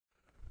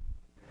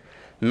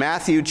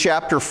Matthew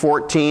chapter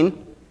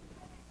 14,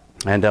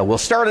 and we'll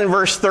start in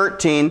verse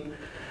 13,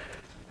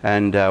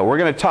 and we're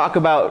going to talk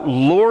about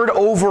Lord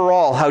over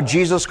all, how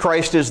Jesus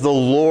Christ is the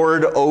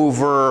Lord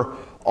over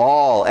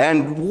all,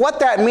 and what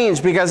that means,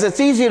 because it's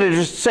easy to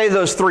just say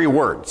those three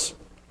words,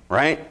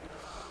 right?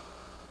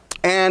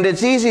 And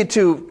it's easy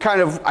to kind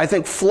of, I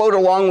think, float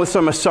along with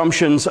some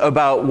assumptions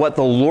about what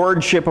the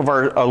lordship of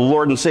our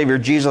Lord and Savior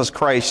Jesus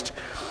Christ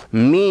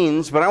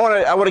means, but I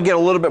want to get a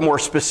little bit more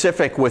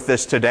specific with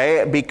this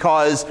today,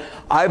 because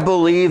I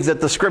believe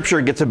that the Scripture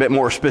gets a bit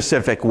more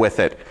specific with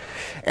it.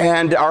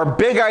 And our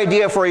big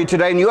idea for you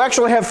today, and you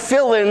actually have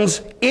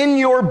fill-ins in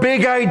your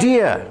big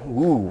idea.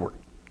 Ooh, we're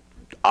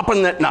up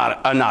in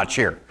a notch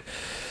here.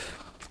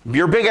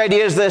 Your big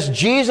idea is this: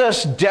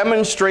 Jesus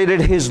demonstrated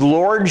his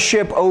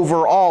lordship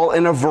over all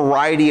in a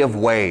variety of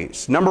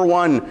ways. Number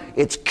one,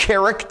 it's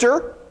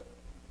character.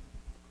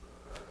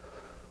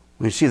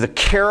 We see the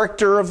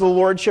character of the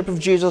lordship of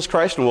Jesus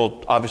Christ, and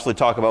we'll obviously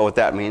talk about what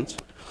that means.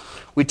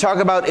 We talk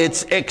about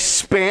its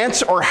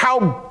expanse, or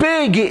how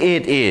big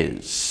it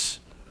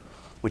is.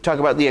 We talk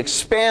about the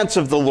expanse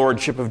of the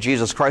lordship of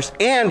Jesus Christ,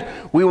 and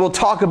we will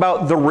talk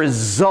about the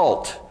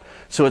result.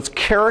 So its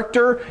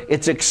character,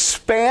 its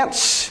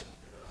expanse,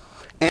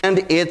 and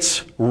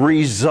its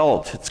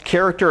result. Its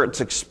character, its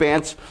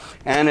expanse,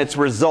 and its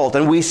result.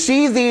 And we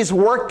see these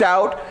worked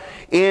out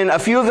in a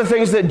few of the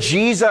things that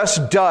Jesus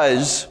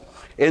does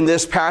in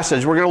this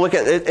passage. We're going to look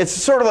at it. It's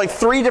sort of like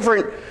three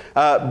different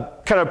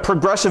kind of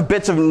progressive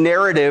bits of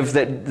narrative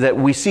that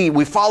we see.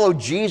 We follow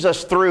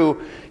Jesus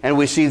through, and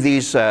we see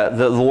these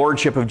the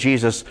lordship of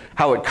Jesus,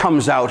 how it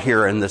comes out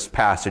here in this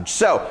passage.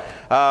 So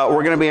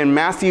we're going to be in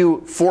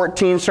Matthew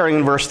 14, starting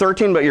in verse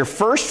 13. But your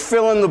first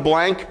fill in the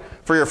blank,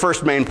 for your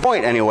first main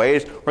point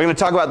anyways, we're going to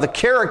talk about the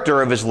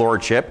character of his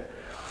lordship.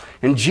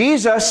 And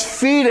Jesus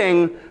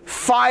feeding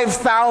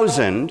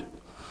 5,000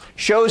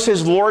 shows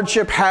his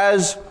lordship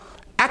has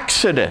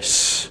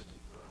Exodus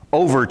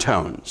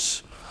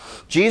overtones.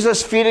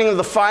 Jesus feeding of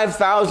the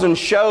 5,000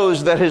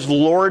 shows that his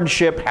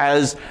lordship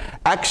has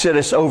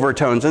Exodus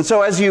overtones. And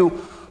so as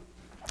you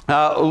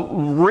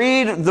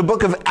read the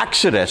book of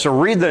Exodus, or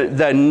read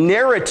the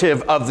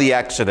narrative of the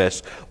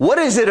Exodus, what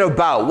is it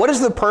about? What is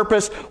the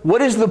purpose?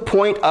 What is the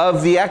point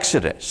of the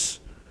Exodus?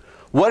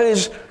 What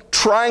is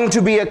trying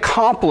to be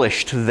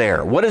accomplished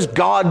there? What is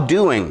God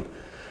doing?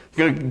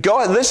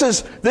 This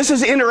is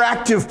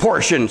interactive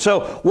portion.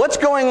 So what's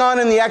going on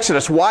in the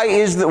Exodus? Why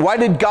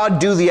did God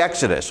do the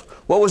Exodus?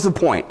 What was the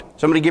point?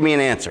 Somebody give me an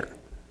answer.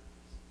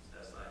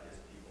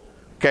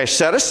 Okay,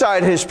 set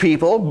aside his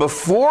people.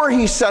 Before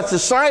he sets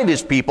aside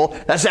his people,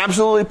 that's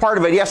absolutely part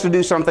of it. He has to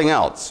do something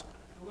else.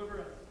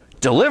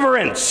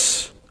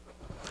 Deliverance.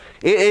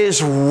 It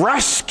is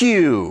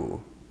rescue.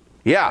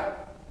 Yeah.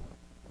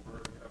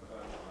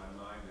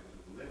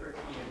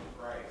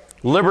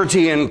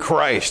 Liberty in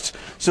Christ.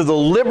 So the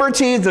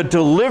liberty, the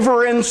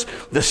deliverance,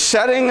 the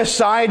setting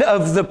aside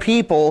of the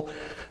people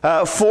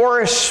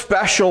for a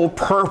special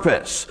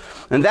purpose.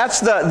 And that's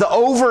the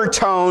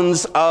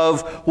overtones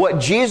of what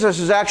Jesus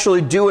is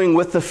actually doing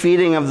with the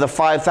feeding of the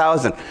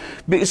 5,000.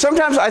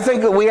 Sometimes I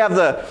think that we have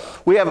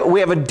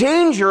a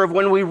danger of,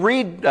 when we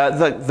read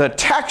the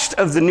text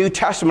of the New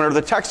Testament, or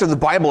the text of the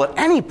Bible at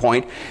any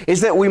point, is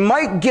that we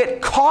might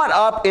get caught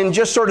up in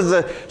just sort of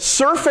the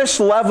surface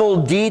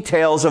level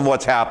details of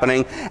what's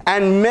happening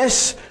and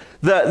miss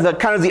the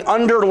kind of the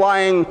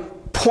underlying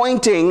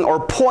pointing or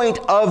point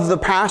of the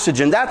passage.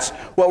 And that's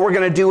what we're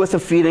going to do with the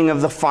feeding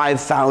of the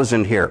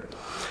 5,000 here.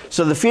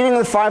 So the feeding of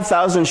the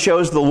 5,000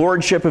 shows the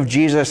lordship of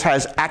Jesus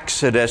has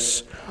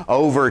Exodus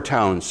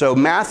overtones. So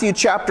Matthew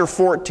chapter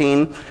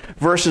 14,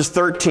 verses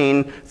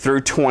 13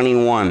 through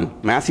 21.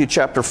 Matthew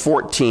chapter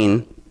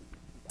 14,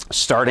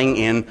 starting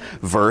in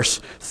verse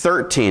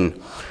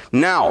 13.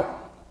 Now,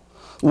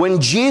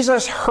 when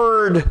Jesus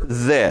heard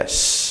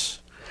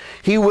this,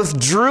 he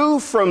withdrew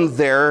from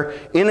there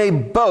in a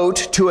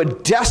boat to a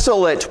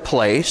desolate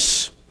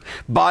place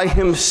by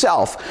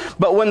himself.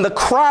 But when the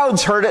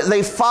crowds heard it,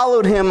 they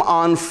followed him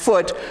on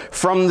foot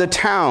from the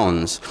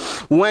towns.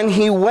 When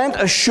he went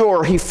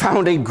ashore, he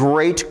found a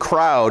great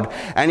crowd,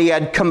 and he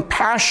had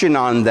compassion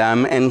on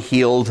them and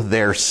healed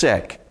their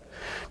sick.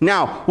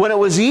 Now, when it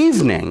was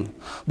evening,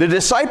 the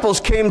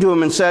disciples came to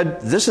him and said,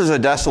 "This is a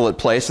desolate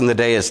place, and the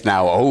day is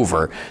now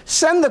over.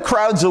 Send the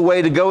crowds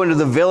away to go into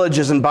the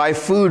villages and buy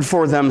food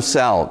for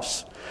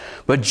themselves."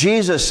 But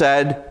Jesus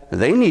said,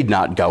 "They need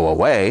not go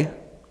away.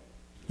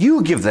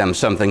 You give them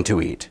something to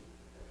eat."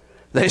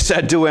 They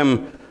said to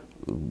him,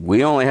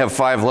 "We only have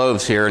 5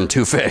 loaves here and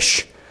 2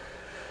 fish."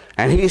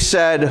 And he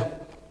said,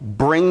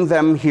 "Bring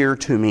them here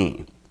to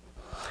me."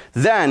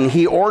 Then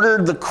he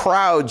ordered the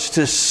crowds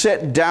to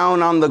sit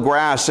down on the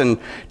grass, and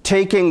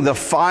taking the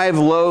 5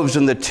 loaves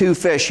and the 2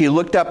 fish, he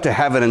looked up to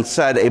heaven and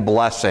said a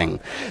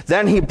blessing.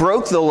 Then he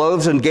broke the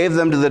loaves and gave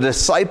them to the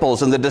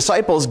disciples, and the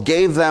disciples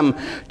gave them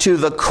to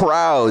the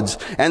crowds.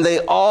 And they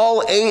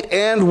all ate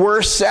and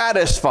were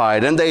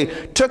satisfied. And they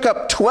took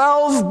up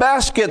 12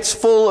 baskets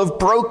full of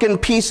broken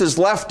pieces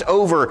left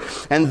over.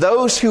 And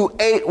those who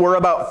ate were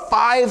about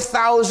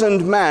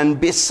 5,000 men,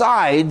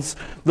 besides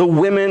the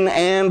women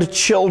and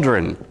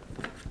children.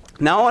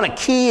 Now I want to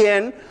key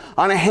in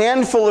on a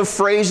handful of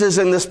phrases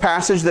in this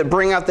passage that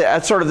bring out the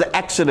sort of the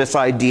Exodus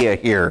idea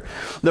here.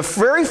 The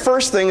very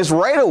first thing is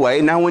right away.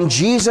 Now when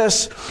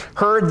Jesus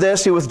heard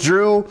this, he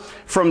withdrew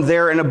from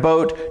there in a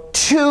boat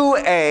to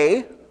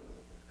a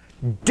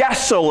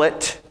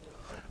desolate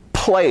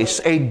place,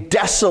 a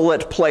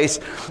desolate place.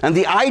 And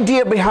the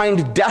idea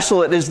behind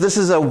desolate is this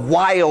is a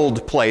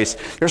wild place.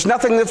 There's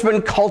nothing that's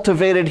been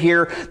cultivated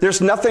here. There's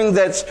nothing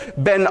that's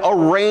been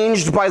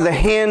arranged by the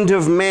hand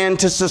of man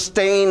to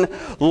sustain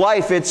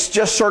life. It's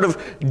just sort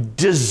of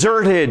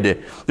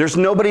deserted. There's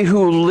nobody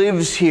who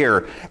lives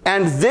here.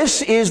 And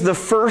this is the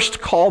first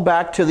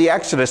callback to the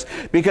Exodus,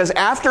 because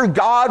after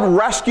God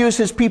rescues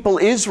his people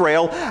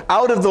Israel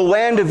out of the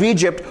land of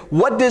Egypt,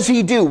 what does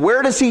he do?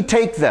 Where does he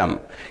take them?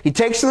 He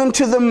takes them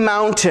to the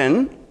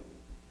mountain,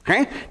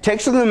 okay?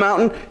 Takes them to the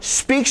mountain,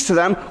 speaks to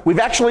them. We've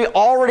actually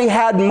already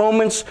had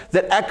moments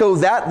that echo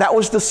that. That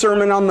was the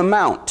Sermon on the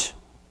Mount.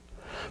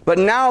 But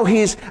now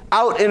he's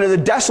out in the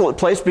desolate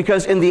place,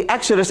 because in the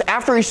Exodus,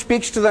 after he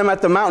speaks to them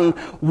at the mountain,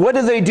 what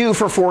do they do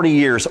for 40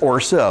 years or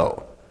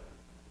so?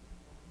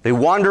 They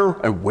wander,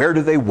 and where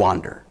do they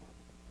wander?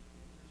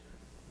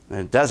 In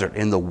the desert,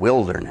 in the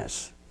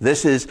wilderness.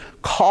 This is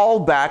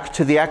callback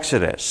to the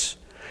Exodus.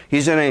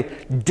 He's in a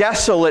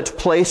desolate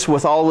place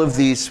with all of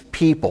these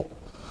people.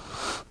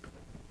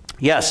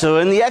 Yes, so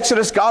in the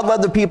Exodus, God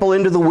led the people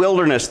into the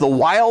wilderness. The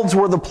wilds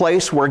were the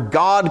place where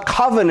God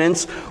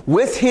covenants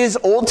with his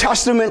Old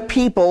Testament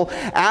people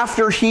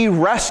after he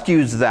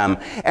rescues them.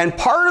 And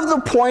part of the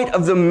point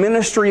of the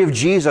ministry of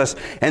Jesus,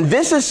 and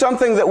this is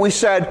something that we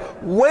said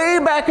way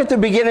back at the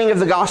beginning of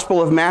the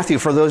Gospel of Matthew,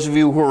 for those of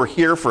you who were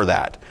here for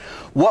that.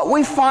 What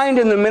we find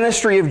in the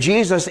ministry of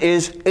Jesus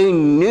is a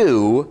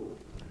new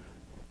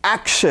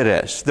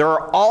Exodus. There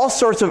are all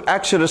sorts of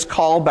Exodus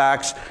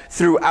callbacks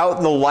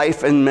throughout the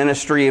life and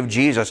ministry of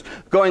Jesus,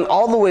 going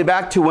all the way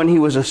back to when he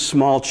was a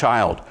small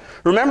child.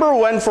 Remember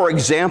when, for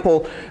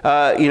example,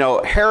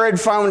 Herod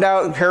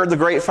the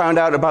Great found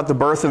out about the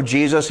birth of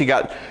Jesus. He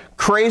got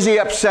crazy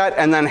upset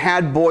and then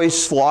had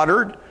boys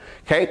slaughtered.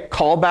 Okay,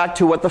 call back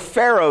to what the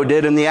Pharaoh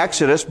did in the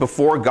Exodus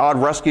before God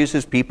rescues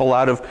his people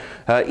out of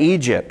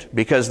Egypt,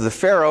 because the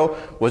Pharaoh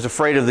was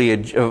afraid of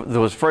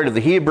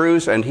the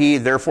Hebrews, and he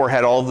therefore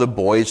had all of the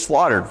boys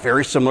slaughtered,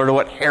 very similar to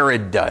what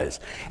Herod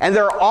does. And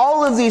there are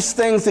all of these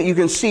things that you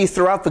can see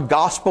throughout the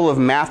Gospel of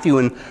Matthew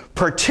in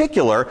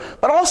particular,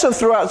 but also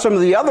throughout some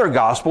of the other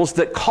Gospels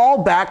that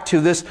call back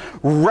to this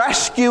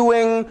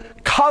rescuing,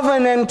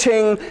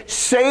 covenanting,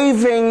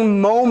 saving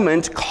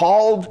moment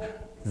called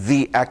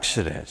the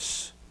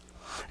Exodus.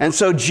 And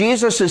so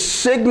Jesus is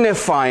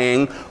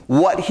signifying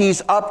what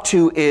he's up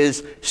to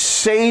is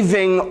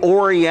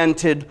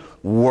saving-oriented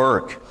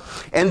work.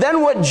 And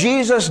then what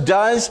Jesus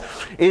does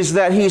is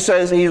that he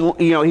says,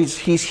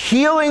 he's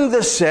healing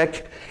the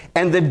sick,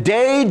 and the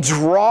day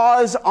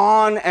draws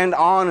on and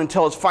on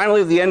until it's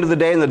finally the end of the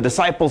day, and the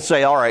disciples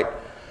say, all right,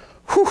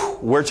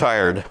 we're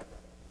tired.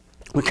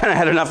 We kind of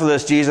had enough of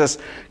this, Jesus.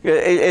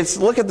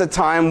 Look at the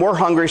time, we're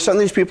hungry, send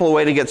these people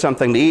away to get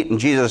something to eat. And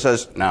Jesus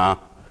says, nah.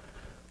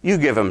 You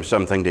give him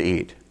something to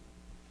eat.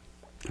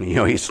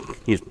 He's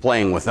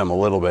playing with them a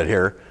little bit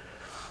here.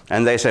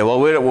 And they say, well,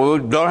 we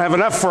don't have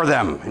enough for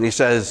them. And he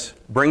says,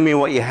 bring me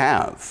what you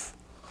have.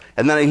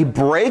 And then he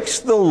breaks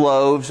the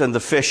loaves and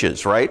the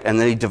fishes, right? And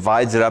then he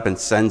divides it up and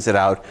sends it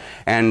out.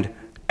 And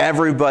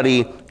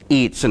everybody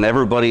eats and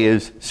everybody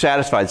is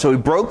satisfied. So he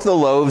broke the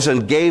loaves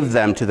and gave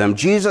them to them.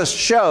 Jesus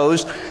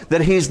shows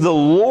that he's the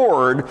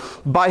Lord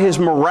by his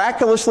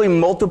miraculously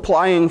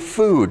multiplying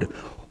food.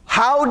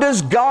 How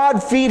does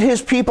God feed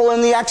his people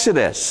in the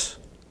Exodus?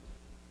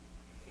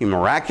 He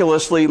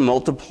miraculously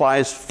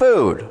multiplies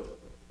food,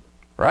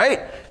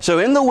 right? So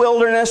in the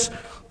wilderness,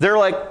 they're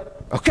like,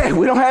 okay,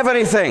 we don't have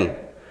anything.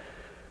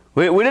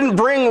 We didn't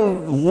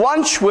bring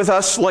lunch with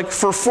us like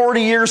for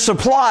 40 years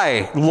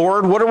supply.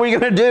 Lord, what are we going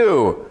to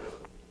do?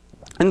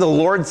 And the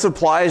Lord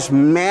supplies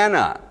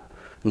manna.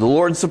 And the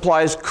Lord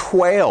supplies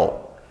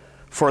quail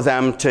for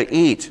them to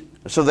eat.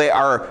 So they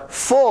are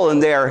full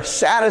and they are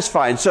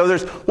satisfied. So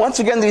there's,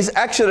 once again, these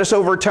Exodus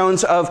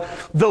overtones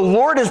of the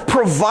Lord is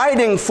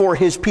providing for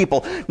his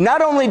people.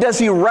 Not only does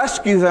he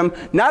rescue them,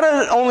 not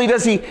only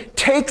does he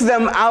take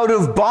them out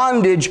of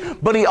bondage,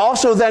 but he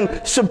also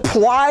then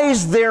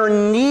supplies their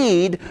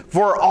need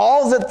for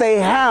all that they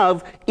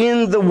have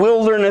in the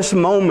wilderness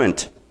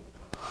moment.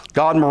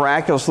 God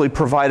miraculously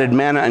provided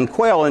manna and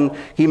quail, and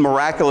he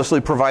miraculously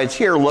provides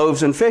here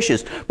loaves and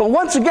fishes. But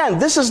once again,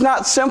 this is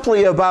not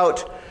simply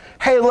about,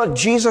 hey, look,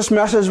 Jesus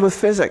messes with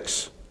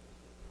physics.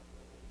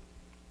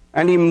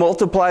 and he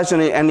multiplies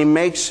and he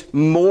makes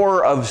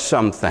more of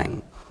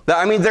something.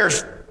 I mean,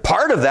 there's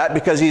part of that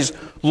because he's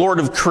Lord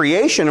of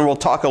creation, and we'll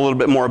talk a little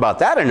bit more about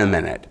that in a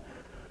minute.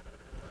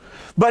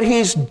 But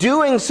he's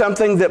doing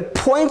something that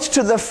points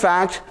to the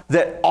fact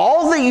that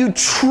all that you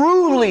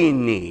truly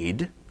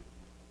need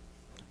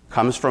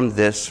comes from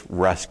this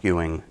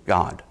rescuing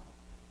God.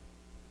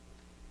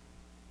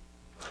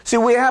 See,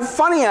 we have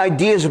funny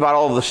ideas about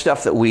all of the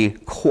stuff that we,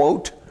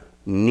 quote,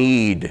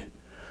 need.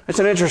 It's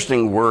an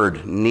interesting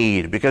word,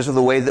 need, because of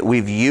the way that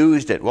we've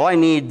used it. Well, I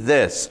need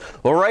this.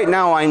 Well, right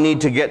now I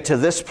need to get to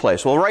this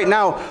place. Well, right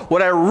now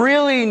what I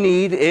really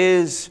need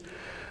is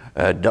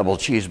a double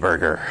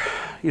cheeseburger.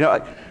 You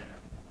know,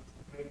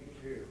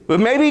 but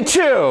maybe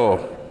two.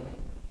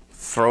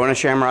 Throw in a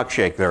Shamrock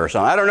Shake there or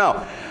something. I don't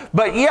know.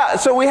 But yeah,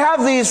 so we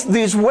have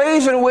these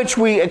ways in which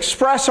we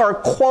express our,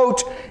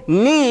 quote,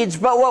 needs,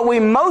 but what we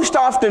most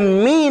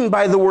often mean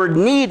by the word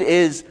need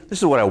is, this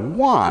is what I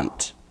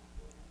want.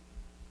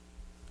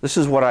 This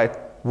is what I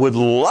would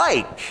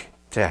like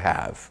to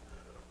have.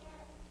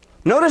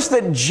 Notice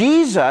that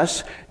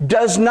Jesus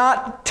does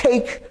not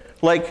take,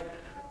 like,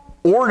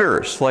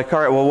 orders. Like,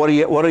 all right, well, what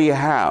do you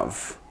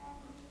have?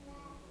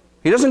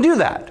 He doesn't do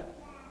that.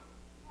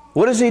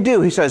 What does he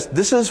do? He says,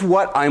 this is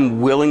what I'm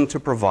willing to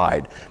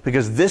provide,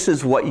 because this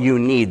is what you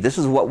need. This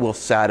is what will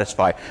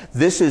satisfy.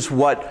 This is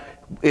what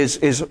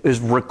is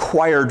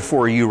required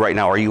for you right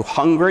now. Are you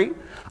hungry?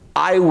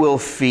 I will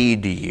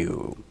feed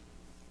you.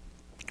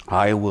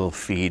 I will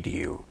feed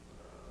you.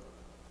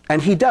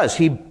 And he does.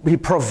 He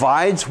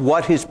provides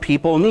what his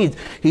people need.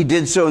 He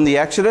did so in the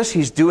Exodus.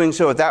 He's doing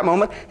so at that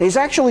moment. And he's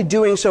actually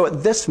doing so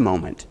at this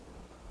moment,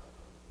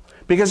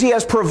 because he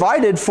has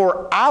provided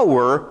for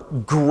our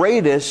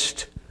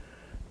greatest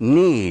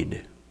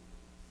need,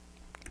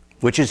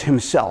 which is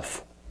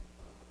himself.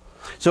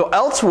 So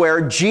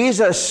elsewhere,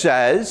 Jesus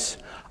says,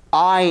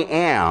 I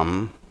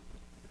am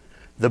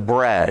the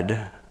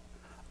bread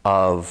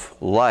of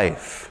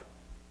life.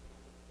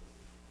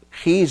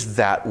 He's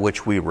that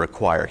which we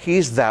require.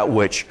 He's that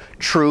which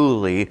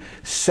truly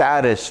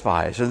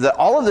satisfies. And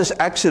all of this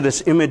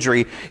Exodus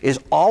imagery is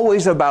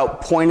always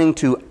about pointing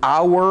to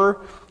our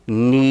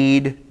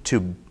need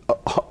to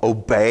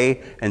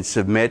obey and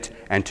submit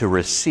and to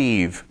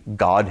receive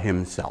God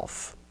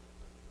himself.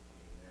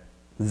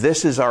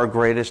 This is our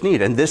greatest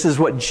need. And this is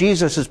what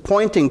Jesus is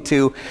pointing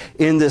to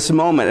in this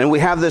moment. And we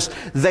have this,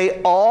 they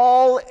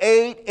all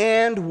ate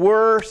and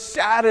were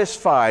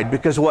satisfied,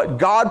 because what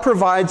God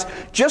provides,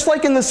 just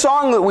like in the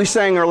song that we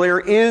sang earlier,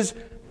 is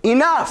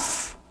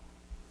enough.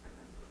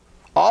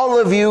 All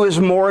of you is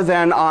more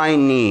than I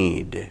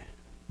need.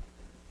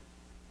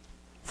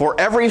 For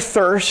every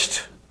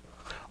thirst,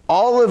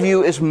 all of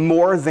you is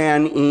more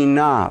than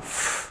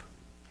enough.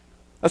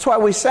 That's why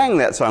we sang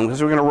that song,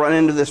 because we're going to run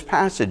into this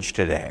passage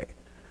today.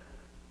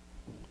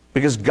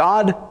 Because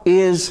God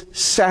is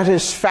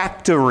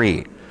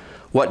satisfactory.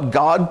 What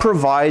God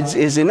provides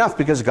is enough,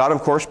 because God,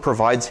 of course,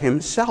 provides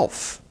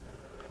himself.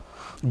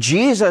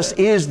 Jesus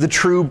is the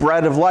true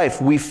bread of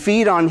life. We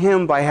feed on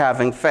him by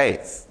having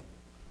faith.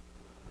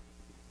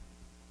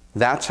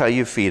 That's how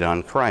you feed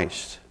on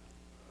Christ.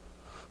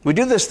 We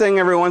do this thing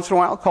every once in a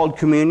while called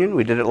communion.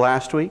 We did it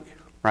last week,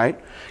 right?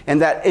 And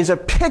that is a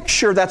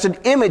picture, that's an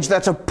image,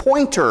 that's a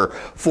pointer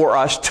for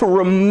us to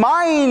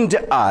remind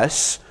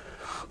us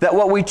that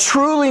what we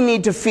truly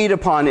need to feed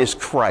upon is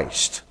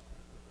Christ.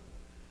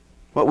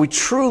 What we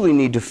truly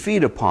need to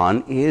feed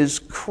upon is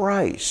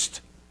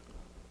Christ.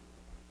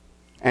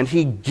 And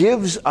he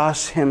gives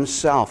us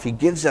himself. He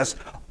gives us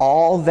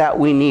all that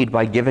we need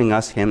by giving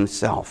us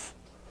himself.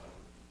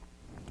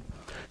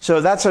 So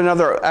that's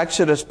another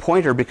Exodus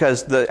pointer,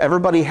 because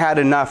everybody had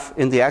enough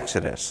in the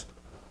Exodus.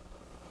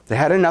 They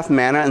had enough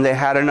manna and they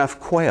had enough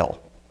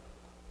quail.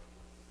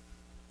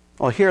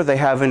 Well, here they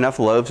have enough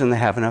loaves and they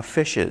have enough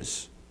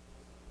fishes.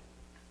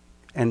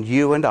 And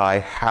you and I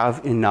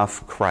have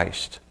enough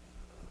Christ.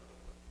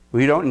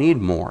 We don't need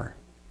more.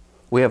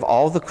 We have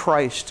all the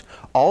Christ,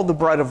 all the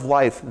bread of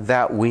life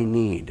that we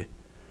need.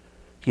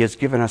 He has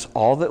given us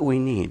all that we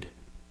need.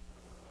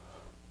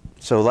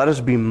 So let us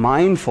be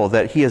mindful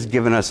that he has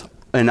given us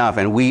enough,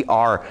 and we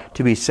are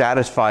to be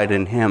satisfied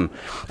in him.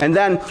 And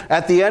then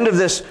at the end of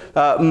this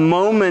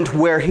moment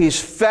where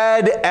he's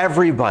fed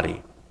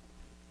everybody,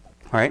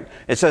 right?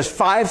 It says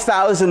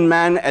 5,000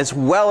 men as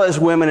well as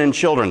women and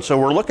children. So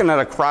we're looking at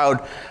a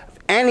crowd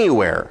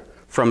anywhere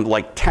from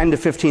like 10 to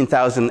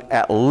 15,000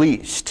 at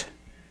least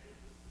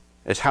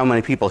is how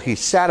many people he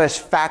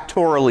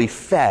satisfactorily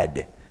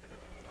fed.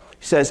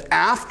 He says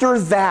after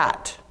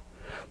that,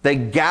 they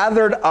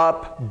gathered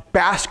up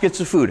baskets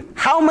of food.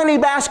 How many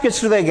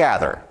baskets do they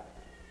gather?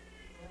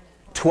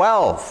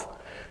 12.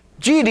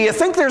 Gee, do you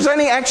think there's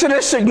any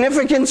Exodus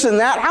significance in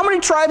that? How many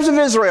tribes of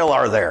Israel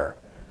are there?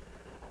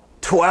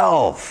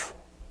 12.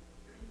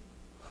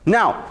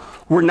 Now,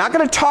 we're not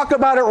going to talk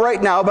about it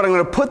right now, but I'm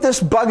going to put this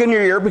bug in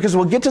your ear because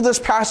we'll get to this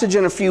passage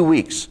in a few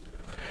weeks.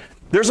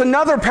 There's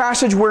another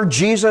passage where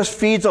Jesus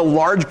feeds a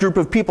large group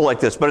of people like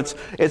this, but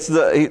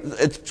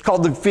it's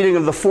called the feeding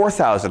of the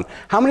 4,000.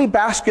 How many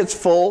baskets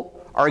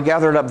full are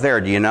gathered up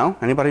there? Do you know?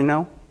 Anybody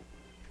know?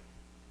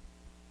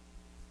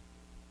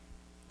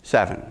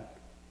 7.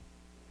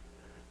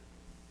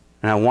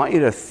 And I want you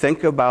to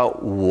think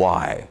about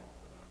why.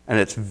 And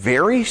it's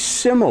very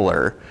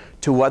similar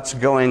to what's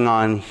going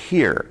on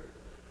here.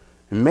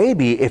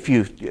 Maybe if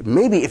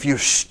you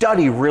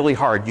study really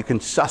hard, you can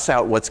suss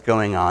out what's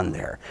going on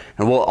there.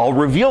 And I'll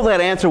reveal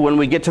that answer when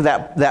we get to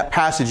that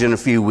passage in a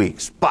few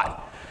weeks. But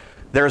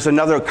there's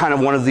another kind of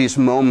one of these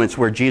moments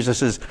where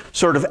Jesus is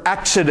sort of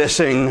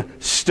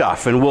exodusing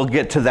stuff, and we'll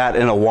get to that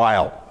in a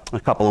while. A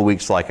couple of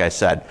weeks, like I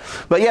said.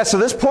 But yeah, so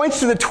this points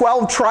to the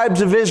 12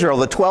 tribes of Israel,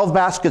 the 12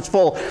 baskets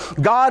full.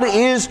 God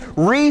is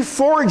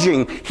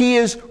reforging. He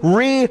is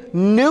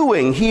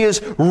renewing. He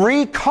is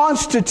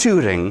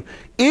reconstituting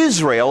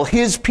Israel,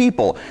 his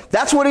people.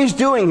 That's what he's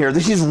doing here.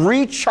 He's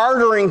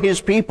rechartering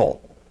his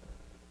people.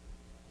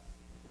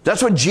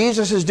 That's what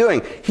Jesus is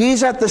doing.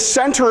 He's at the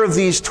center of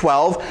these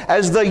 12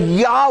 as the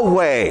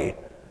Yahweh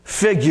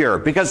figure,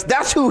 because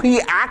that's who he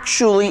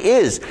actually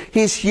is.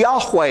 He's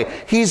Yahweh.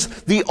 He's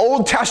the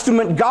Old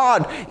Testament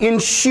God in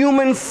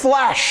human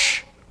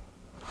flesh.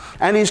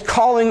 And he's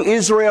calling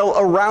Israel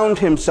around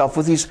himself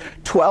with these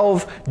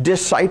 12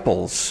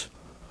 disciples.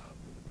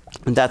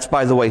 And that's,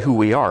 by the way, who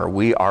we are.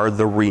 We are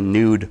the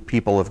renewed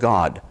people of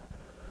God.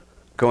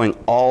 Going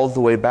all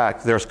the way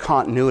back, there's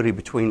continuity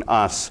between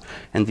us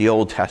and the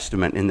Old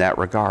Testament in that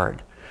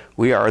regard.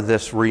 We are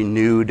this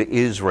renewed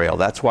Israel.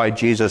 That's why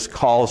Jesus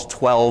calls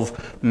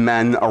 12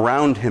 men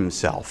around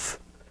himself.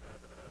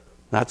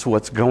 That's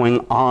what's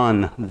going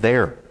on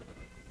there.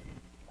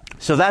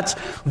 So that's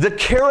the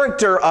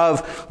character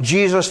of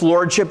Jesus'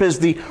 Lordship, is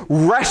the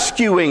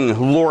rescuing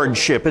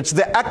Lordship. It's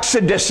the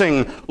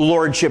exodusing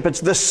Lordship. It's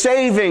the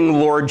saving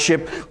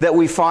Lordship that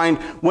we find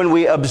when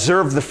we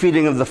observe the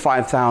feeding of the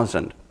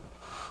 5,000.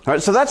 All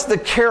right, so that's the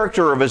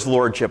character of his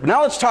Lordship.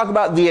 Now let's talk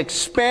about the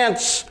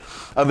expanse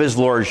of his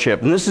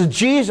Lordship. And this is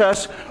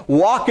Jesus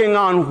walking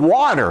on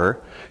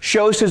water,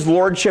 shows his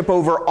Lordship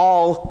over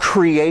all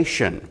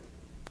creation.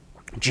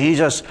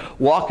 Jesus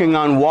walking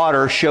on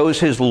water shows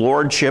his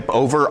Lordship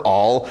over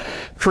all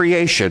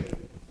creation.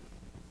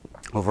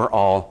 Over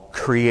all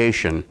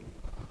creation.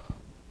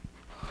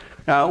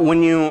 Now,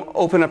 when you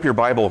open up your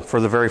Bible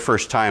for the very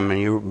first time and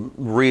you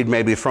read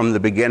maybe from the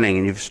beginning,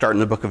 and you start in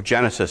the book of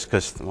Genesis,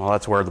 because, well,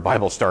 that's where the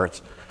Bible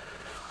starts.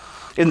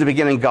 In the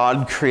beginning,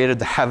 God created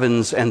the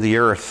heavens and the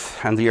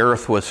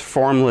earth was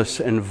formless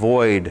and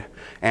void.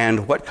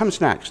 And what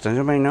comes next? Does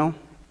anybody know?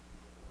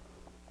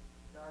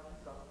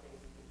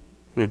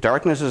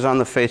 Darkness is on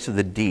the face of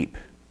the deep.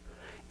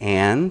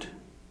 And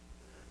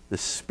the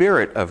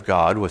Spirit of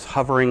God was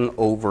hovering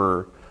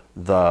over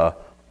the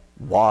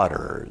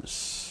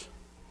waters.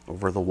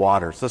 Over the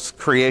waters. This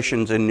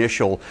creation's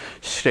initial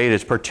state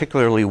is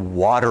particularly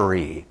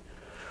watery.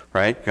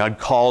 Right? God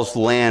calls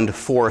land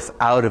forth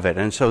out of it.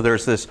 And so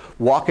there's this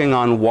walking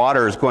on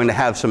water is going to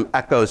have some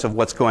echoes of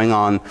what's going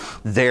on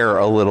there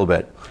a little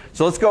bit.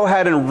 So let's go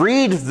ahead and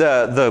read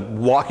the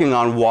walking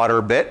on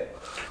water bit.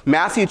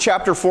 Matthew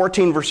chapter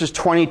 14, verses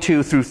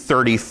 22 through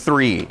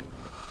 33.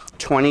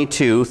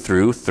 22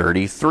 through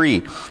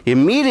 33.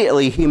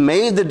 Immediately he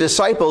made the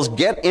disciples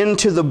get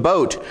into the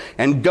boat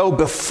and go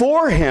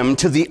before him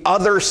to the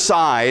other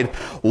side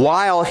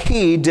while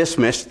he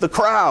dismissed the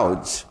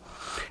crowds.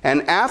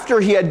 And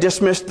after he had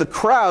dismissed the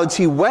crowds,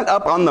 he went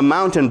up on the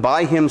mountain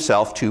by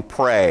himself to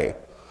pray.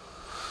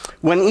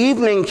 When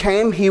evening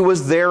came, he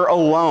was there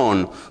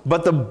alone.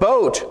 But the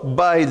boat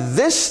by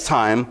this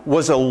time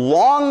was a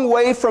long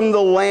way from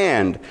the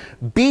land,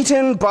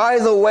 beaten by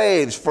the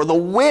waves, for the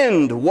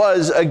wind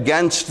was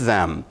against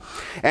them.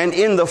 And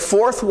in the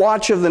 4th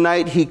watch of the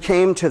night, he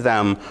came to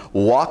them,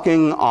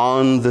 walking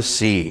on the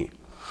sea.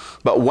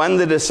 But when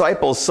the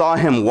disciples saw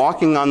him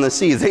walking on the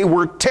sea, they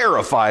were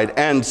terrified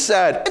and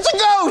said, "It's a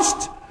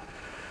ghost!"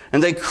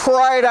 And they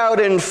cried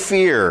out in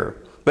fear.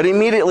 But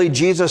immediately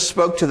Jesus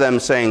spoke to them,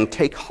 saying,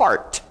 "Take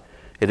heart,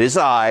 it is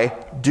I,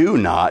 do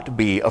not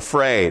be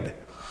afraid."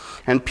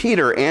 And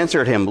Peter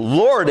answered him,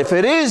 "Lord, if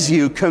it is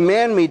you,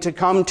 command me to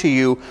come to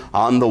you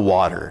on the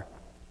water."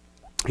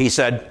 He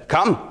said,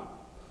 "Come."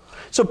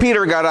 So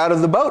Peter got out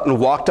of the boat and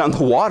walked on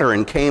the water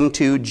and came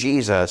to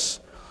Jesus.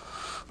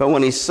 But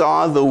when he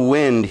saw the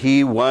wind,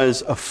 he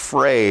was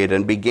afraid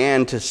and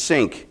beginning to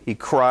sink, he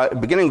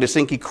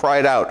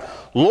cried out,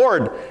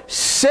 "Lord,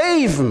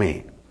 save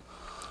me."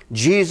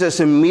 Jesus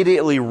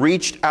immediately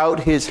reached out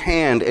his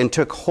hand and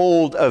took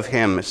hold of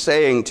him,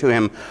 saying to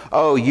him,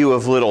 "Oh, you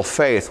of little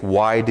faith,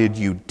 why did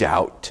you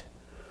doubt?"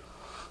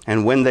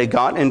 And when they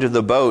got into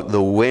the boat,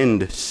 the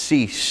wind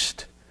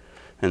ceased,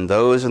 and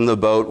those in the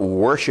boat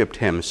worshipped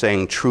him,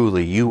 saying,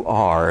 "Truly, you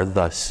are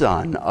the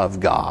Son of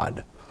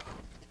God."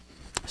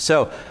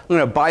 So I'm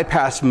going to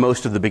bypass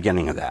most of the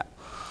beginning of that.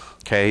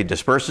 Okay, he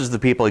disperses the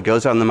people. He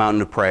goes on the mountain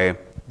to pray.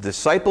 The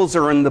disciples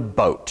are in the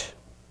boat.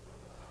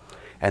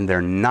 And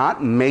they're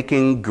not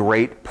making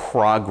great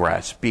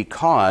progress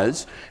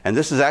because, and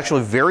this is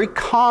actually very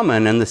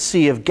common in the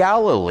Sea of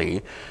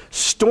Galilee,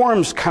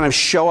 storms kind of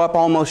show up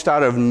almost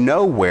out of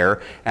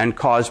nowhere and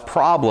cause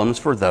problems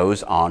for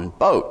those on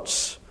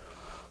boats.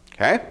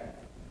 Okay?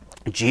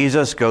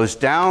 Jesus goes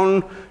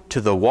down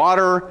to the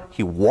water.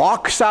 He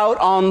walks out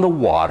on the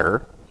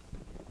water.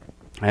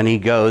 And he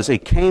goes,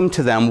 it came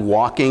to them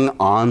walking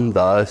on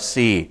the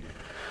sea.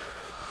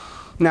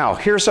 Now,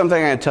 here's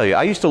something I can tell you.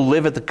 I used to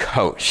live at the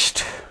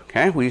coast.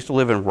 Okay? We used to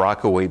live in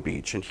Rockaway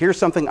Beach. And here's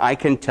something I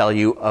can tell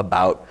you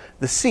about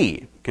the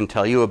sea. I can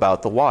tell you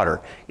about the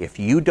water. If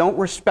you don't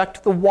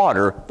respect the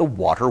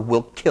water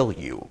will kill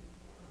you.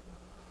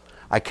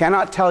 I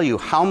cannot tell you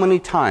how many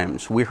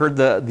times we heard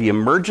the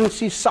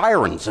emergency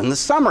sirens in the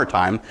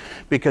summertime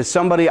because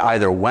somebody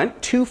either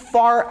went too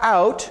far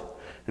out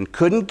and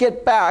couldn't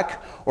get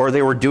back, or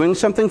they were doing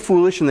something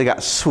foolish and they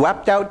got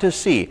swept out to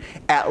sea.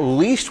 At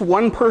least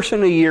one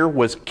person a year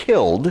was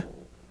killed.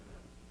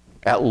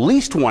 At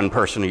least one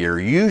person a year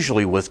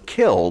usually was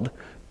killed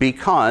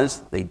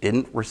because they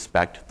didn't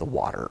respect the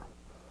water.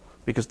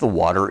 Because the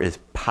water is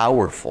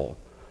powerful.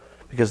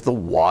 Because the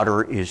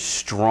water is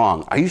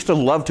strong. I used to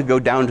love to go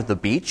down to the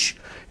beach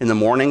in the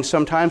morning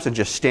sometimes and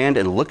just stand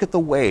and look at the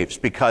waves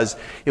because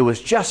it was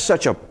just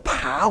such a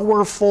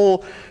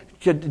powerful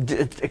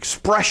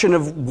expression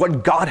of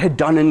what God had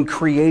done in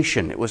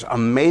creation. It was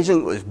amazing,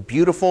 it was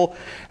beautiful,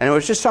 and it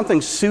was just something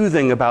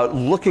soothing about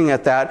looking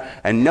at that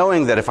and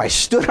knowing that if I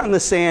stood on the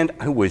sand,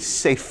 I was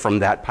safe from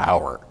that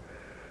power.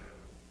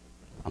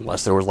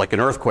 Unless there was like an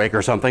earthquake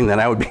or something,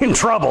 then I would be in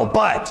trouble.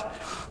 But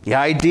the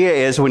idea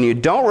is when you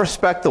don't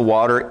respect the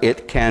water,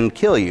 it can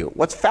kill you.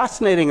 What's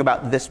fascinating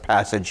about this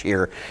passage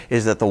here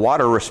is that the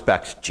water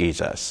respects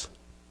Jesus.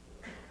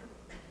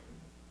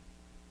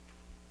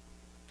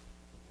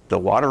 The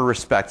water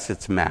respects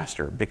its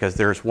master because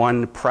there's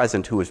one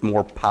present who is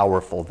more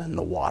powerful than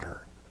the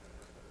water.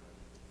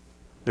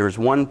 There's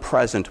one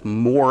present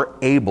more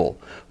able,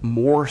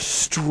 more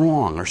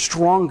strong, or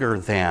stronger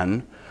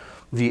than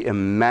the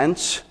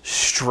immense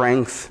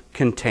strength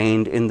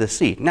contained in the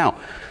sea. Now,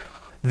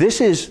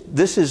 this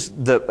is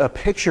a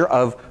picture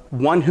of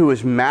one who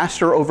is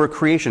master over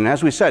creation.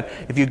 As we said,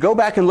 if you go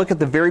back and look at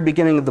the very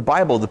beginning of the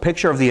Bible, the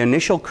picture of the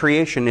initial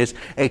creation is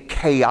a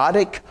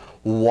chaotic,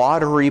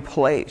 watery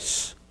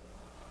place.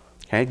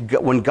 Okay?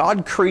 When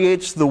God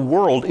creates the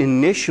world,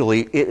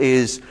 initially it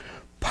is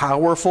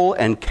powerful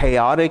and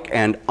chaotic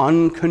and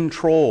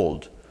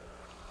uncontrolled.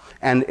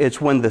 And it's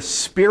when the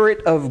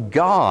Spirit of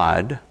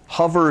God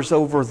hovers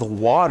over the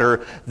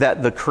water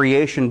that the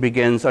creation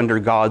begins under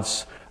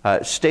God's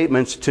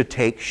statements to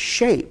take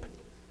shape.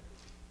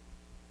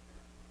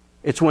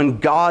 It's when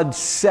God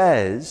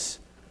says,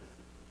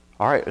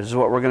 all right, this is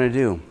what we're going to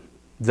do,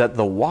 that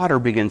the water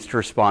begins to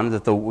respond,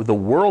 that the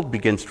world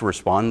begins to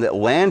respond, that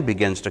land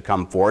begins to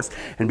come forth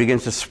and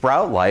begins to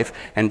sprout life,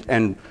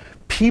 and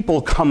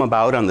people come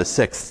about on the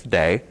sixth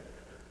day.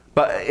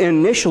 But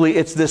initially,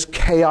 it's this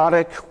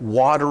chaotic,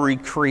 watery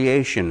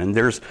creation, and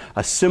there's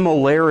a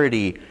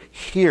similarity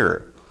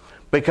here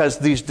because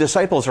these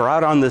disciples are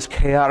out on this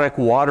chaotic,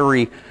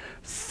 watery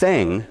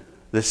thing,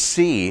 the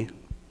sea,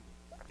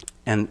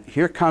 and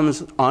here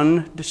comes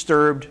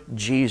undisturbed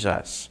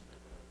Jesus,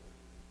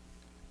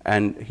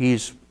 and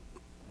he's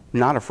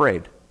not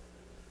afraid.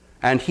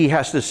 And he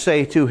has to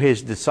say to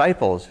his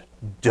disciples,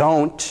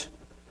 don't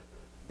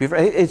be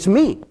afraid. It's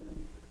me.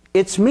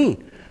 It's me.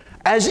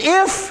 As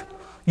if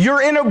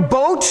you're in a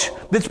boat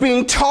that's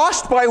being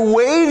tossed by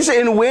waves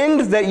and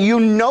wind that you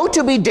know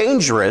to be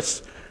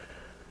dangerous,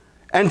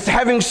 and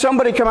having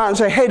somebody come out and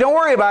say, hey, don't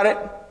worry about it,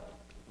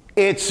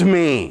 it's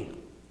me.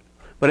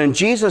 But in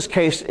Jesus'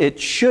 case, it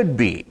should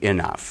be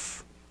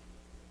enough.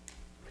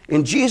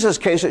 In Jesus'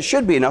 case, it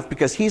should be enough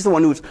because he's the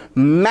one who's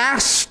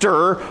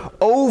master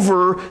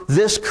over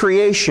this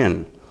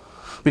creation.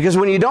 Because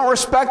when you don't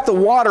respect the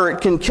water,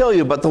 it can kill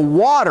you, but the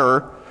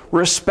water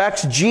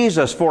respects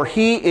Jesus, for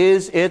he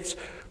is its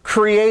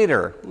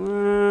creator.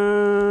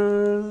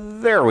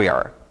 There we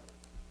are.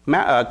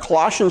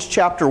 Colossians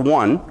chapter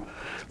 1,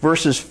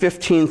 verses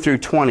 15 through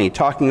 20,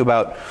 talking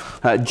about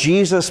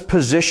Jesus'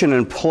 position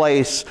and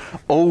place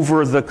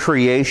over the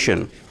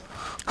creation.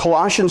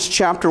 Colossians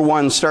chapter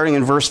 1, starting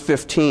in verse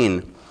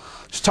 15.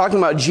 It's talking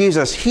about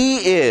Jesus. He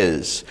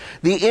is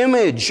the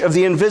image of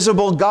the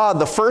invisible God,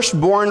 the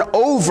firstborn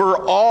over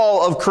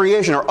all of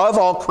creation, or of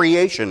all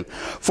creation.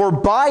 For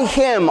by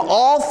him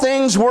all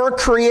things were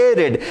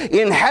created,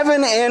 in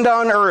heaven and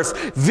on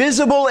earth,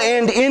 visible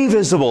and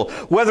invisible,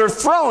 whether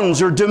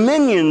thrones or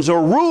dominions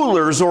or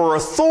rulers or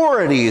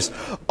authorities.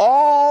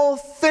 All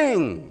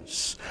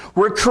things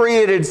were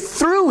created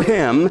through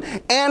him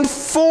and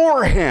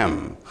for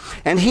him.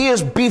 And he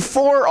is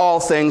before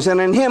all things,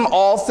 and in him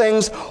all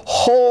things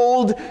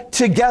hold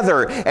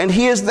together. And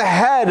he is the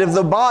head of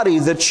the body,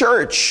 the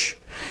church.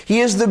 He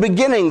is the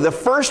beginning, the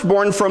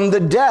firstborn from the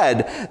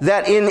dead,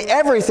 that in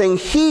everything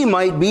he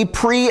might be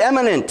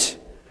preeminent.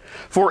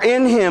 For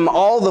in him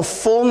all the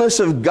fullness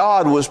of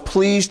God was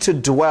pleased to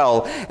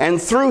dwell,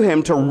 and through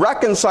him to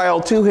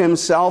reconcile to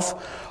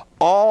himself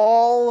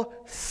all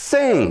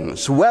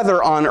things,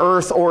 whether on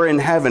earth or in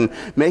heaven,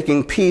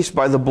 making peace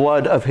by the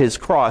blood of his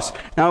cross.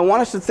 Now, I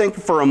want us to think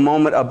for a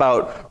moment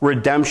about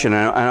redemption,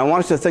 and I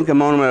want us to think a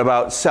moment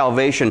about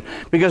salvation,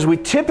 because we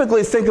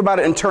typically think about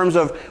it in terms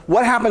of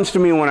what happens to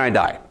me when I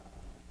die.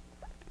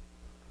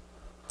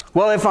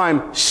 Well, if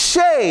I'm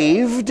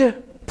saved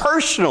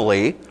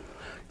personally,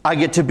 I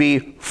get to be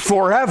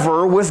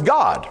forever with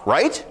God,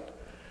 right?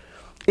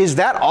 Is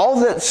that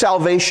all that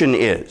salvation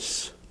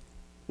is?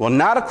 Well,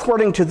 not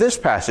according to this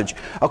passage.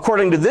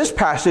 According to this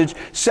passage,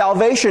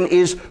 salvation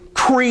is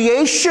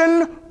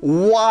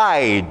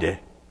creation-wide.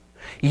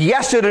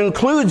 Yes, it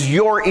includes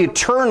your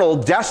eternal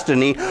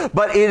destiny,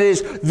 but it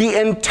is the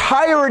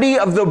entirety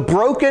of the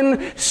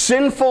broken,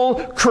 sinful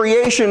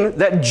creation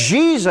that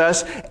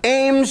Jesus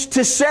aims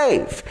to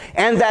save,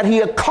 and that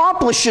he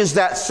accomplishes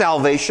that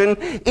salvation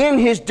in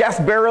his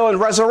death, burial, and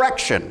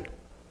resurrection.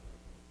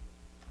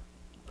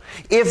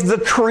 If the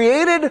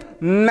created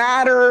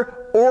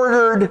matter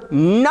ordered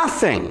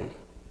nothing,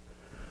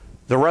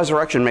 the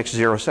resurrection makes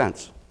 0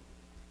 sense.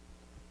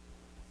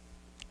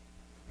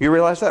 You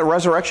realize that?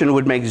 Resurrection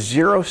would make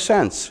 0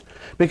 sense.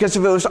 Because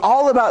if it was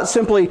all about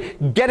simply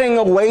getting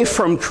away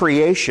from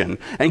creation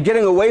and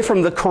getting away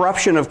from the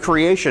corruption of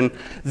creation,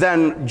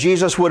 then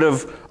Jesus would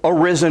have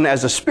arisen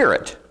as a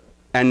spirit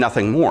and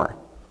nothing more.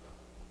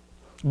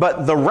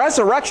 But the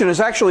resurrection is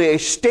actually a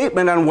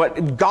statement on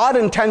what God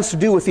intends to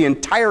do with the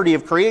entirety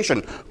of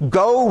creation.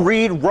 Go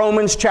read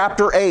Romans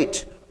chapter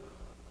 8.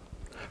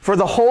 For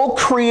the whole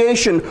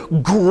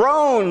creation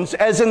groans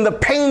as in the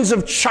pains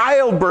of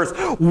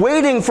childbirth,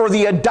 waiting for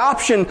the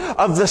adoption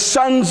of the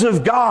sons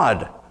of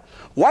God.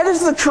 Why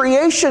does the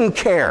creation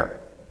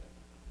care?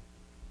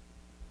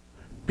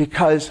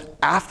 Because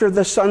after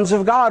the sons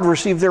of God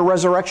receive their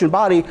resurrection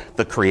body,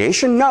 the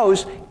creation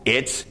knows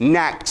it's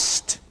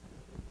next.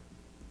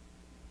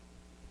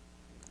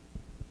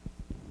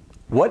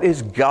 What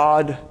is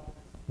God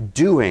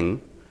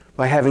doing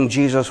by having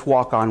Jesus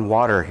walk on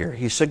water here?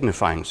 He's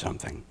signifying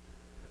something.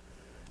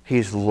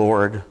 He's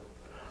Lord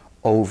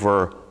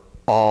over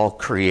all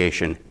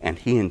creation, and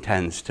he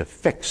intends to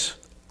fix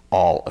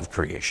all of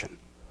creation.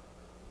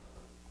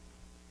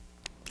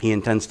 He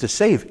intends to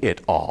save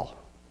it all.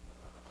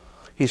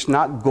 He's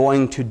not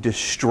going to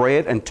destroy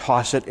it and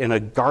toss it in a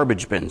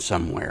garbage bin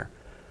somewhere.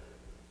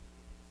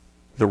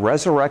 The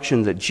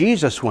resurrection that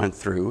Jesus went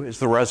through is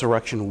the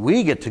resurrection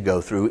we get to go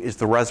through, is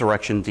the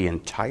resurrection the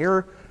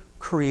entire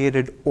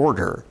created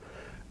order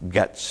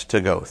gets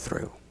to go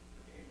through.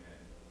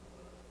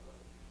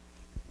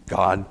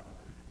 God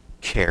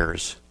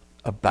cares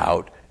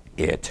about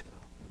it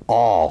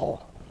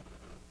all.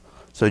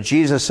 So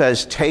Jesus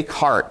says, take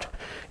heart,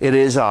 it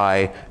is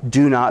I,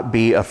 do not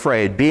be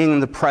afraid. Being in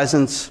the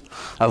presence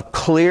of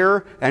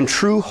clear and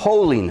true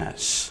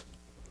holiness,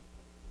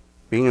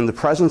 being in the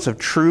presence of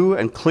true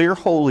and clear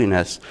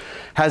holiness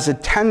has a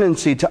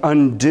tendency to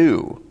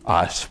undo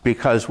us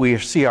because we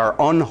see our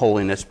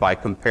unholiness by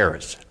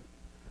comparison.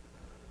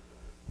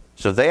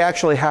 So they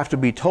actually have to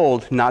be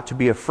told not to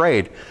be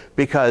afraid,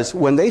 because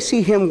when they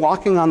see him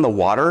walking on the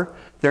water,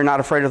 they're not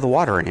afraid of the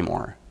water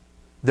anymore.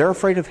 They're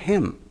afraid of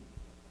him.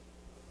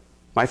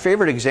 My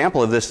favorite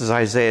example of this is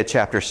Isaiah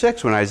chapter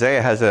 6, when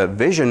Isaiah has a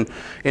vision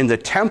in the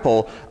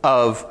temple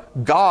of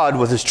God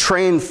with his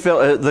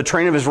the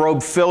train of his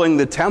robe filling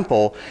the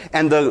temple,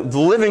 and the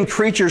living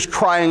creatures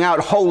crying out,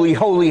 holy,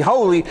 holy,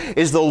 holy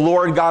is the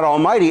Lord God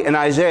Almighty. And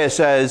Isaiah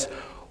says,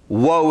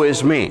 woe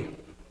is me,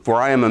 for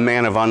I am a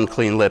man of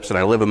unclean lips, and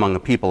I live among a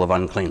people of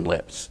unclean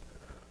lips.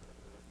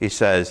 He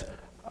says,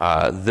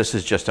 this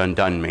has just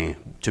undone me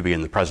to be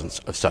in the presence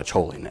of such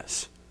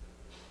holiness.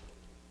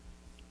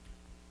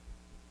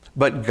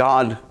 But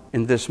God,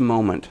 in this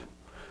moment,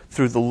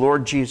 through the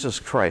Lord Jesus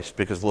Christ,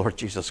 because the Lord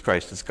Jesus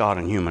Christ is God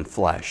in human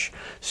flesh,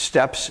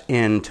 steps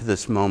into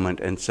this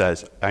moment and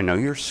says, I know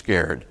you're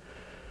scared,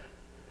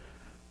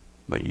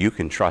 but you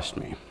can trust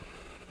me.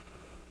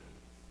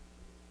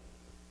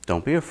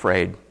 Don't be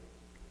afraid.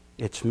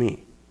 It's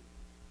me.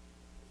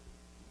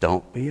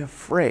 Don't be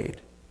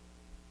afraid.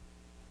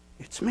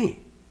 It's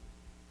me.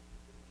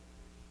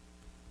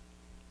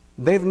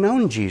 They've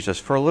known Jesus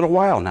for a little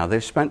while now.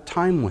 They've spent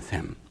time with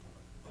him.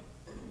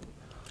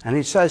 And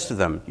he says to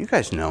them, you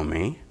guys know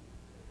me.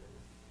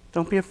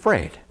 Don't be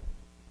afraid.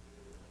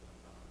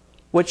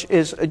 Which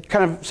is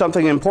kind of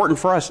something important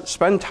for us.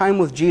 Spend time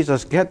with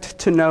Jesus. Get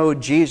to know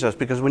Jesus.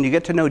 Because when you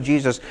get to know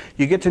Jesus,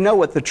 you get to know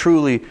what the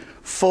truly,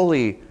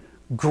 fully,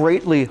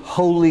 greatly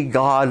holy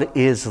God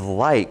is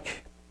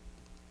like.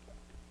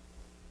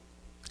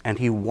 And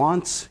he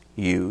wants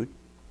you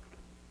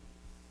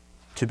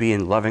to be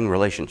in loving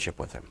relationship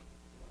with him.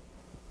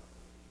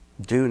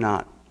 Do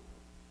not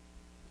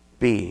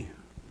be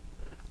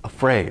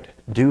afraid.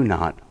 Do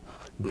not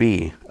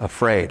be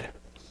afraid.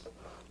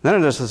 Then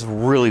there's this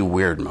really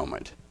weird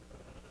moment,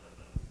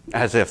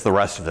 as if the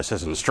rest of this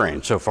isn't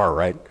strange so far,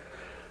 right?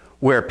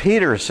 Where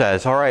Peter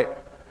says, all right,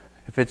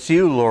 if it's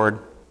you, Lord,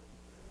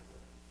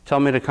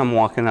 tell me to come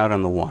walking out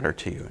on the water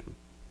to you. And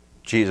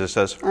Jesus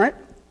says, all right,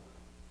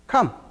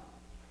 come.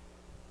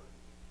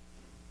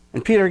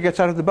 And Peter gets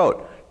out of the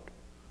boat.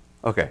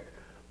 Okay,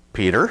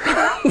 Peter,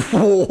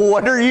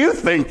 what are you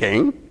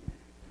thinking?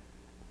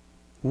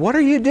 What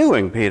are you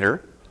doing,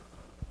 Peter?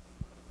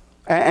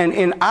 And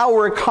in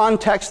our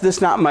context,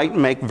 this might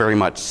make very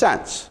much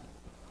sense.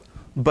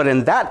 But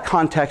in that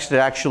context, it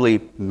actually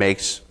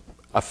makes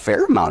a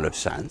fair amount of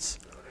sense.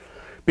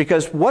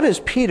 Because what is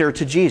Peter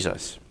to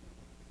Jesus?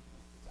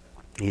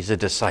 He's a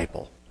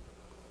disciple.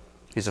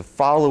 He's a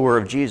follower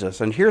of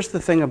Jesus. And here's the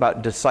thing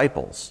about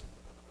disciples.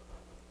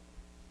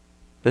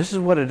 This is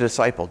what a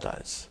disciple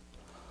does.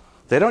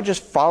 They don't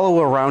just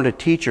follow around a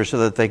teacher so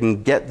that they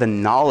can get the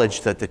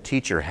knowledge that the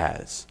teacher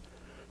has.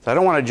 So I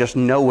don't want to just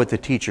know what the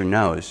teacher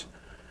knows.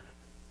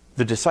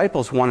 The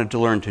disciples wanted to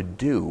learn to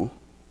do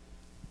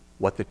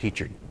what the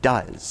teacher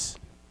does.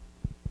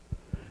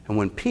 And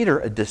when Peter,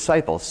 a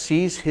disciple,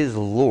 sees his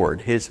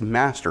Lord, his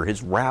master,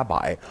 his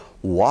rabbi,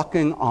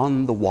 walking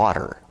on the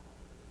water,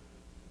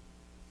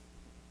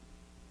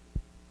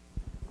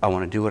 I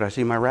want to do what I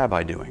see my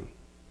rabbi doing.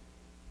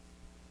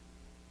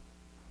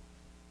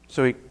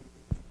 So he,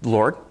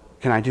 Lord,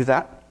 can I do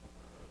that?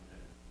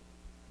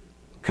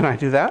 Can I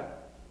do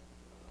that?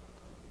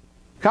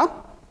 Come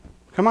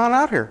on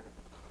out here.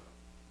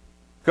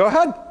 Go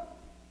ahead.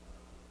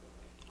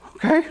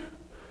 Okay.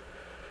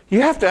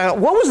 You have to,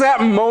 what was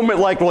that moment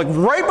like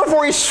right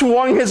before he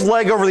swung his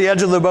leg over the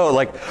edge of the boat?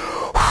 Like,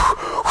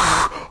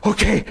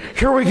 okay,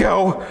 here we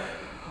go.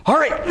 All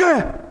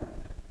right.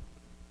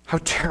 How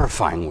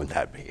terrifying would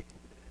that be?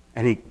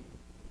 And he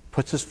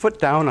puts his foot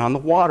down on the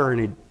water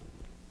and he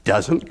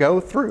doesn't go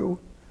through.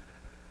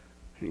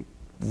 He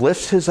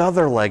lifts his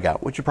other leg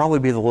out, which would probably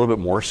be a little bit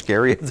more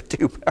scary of the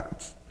two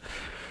parts.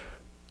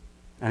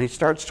 And he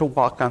starts to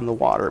walk on the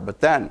water. But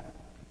then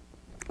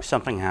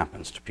something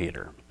happens to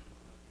Peter.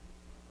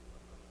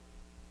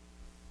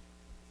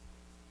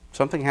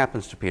 Something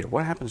happens to Peter.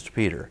 What happens to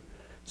Peter?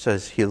 It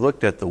says he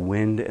looked at the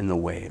wind and the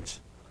waves.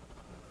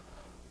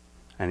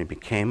 And he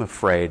became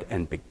afraid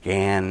and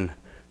began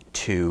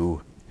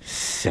to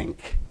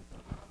sink.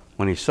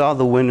 When he saw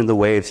the wind and the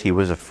waves, he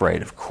was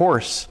afraid. Of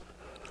course,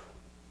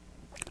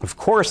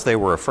 they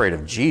were afraid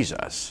of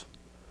Jesus.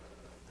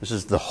 This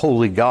is the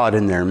holy God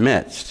in their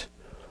midst.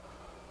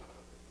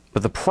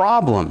 But the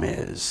problem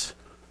is,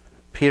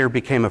 Peter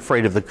became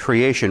afraid of the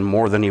creation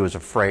more than he was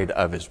afraid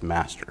of his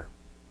master.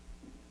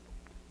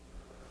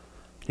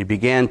 He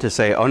began to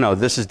say, oh no,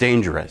 this is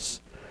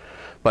dangerous.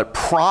 But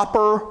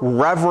proper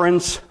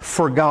reverence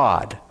for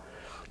God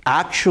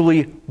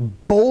actually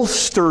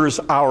bolsters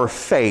our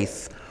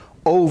faith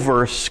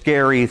over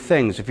scary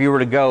things. If you were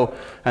to go,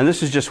 and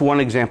this is just one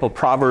example,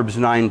 Proverbs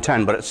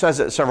 9:10, but it says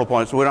it at several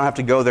points, so we don't have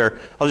to go there.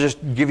 I'll just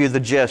give you the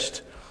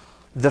gist.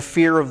 The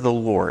fear of the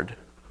Lord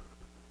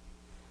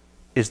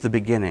is the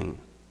beginning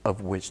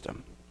of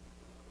wisdom.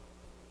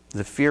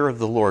 The fear of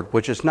the Lord,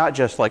 which is not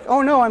just like,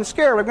 oh no, I'm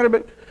scared, I'm going to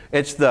be...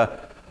 It's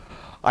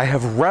I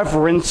have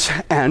reverence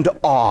and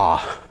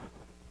awe.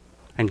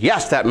 And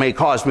yes, that may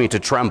cause me to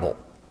tremble,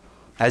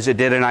 as it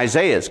did in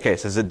Isaiah's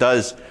case, as it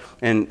does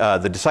in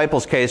the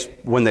disciples' case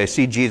when they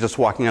see Jesus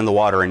walking on the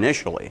water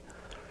initially.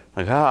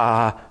 Like,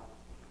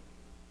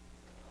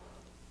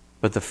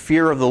 But the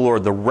fear of the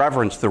Lord, the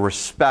reverence, the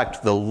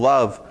respect, the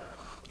love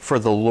for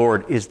the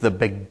Lord is the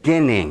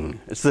beginning,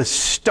 it's the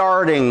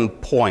starting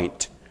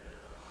point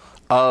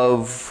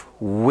of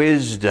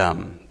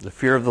wisdom. The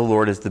fear of the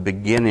Lord is the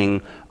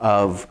beginning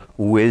of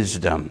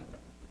wisdom.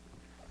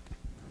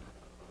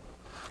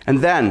 And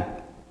then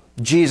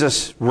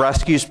Jesus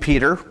rescues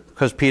Peter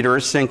because Peter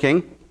is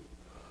sinking.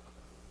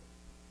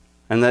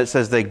 And then it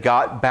says they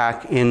got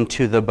back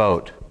into the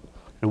boat.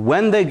 And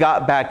when they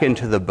got back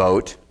into the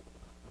boat,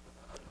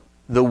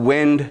 the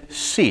wind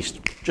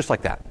ceased, just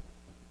like that.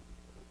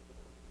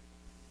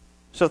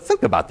 So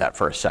think about that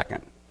for a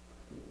second.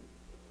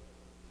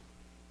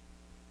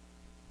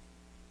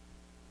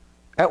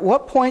 At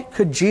what point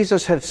could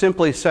Jesus have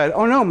simply said,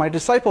 oh no, my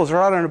disciples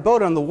are out on a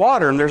boat on the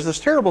water and there's this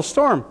terrible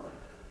storm?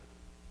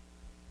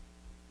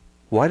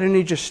 Why didn't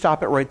he just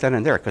stop it right then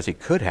and there? Because he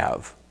could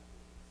have.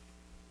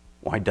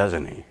 Why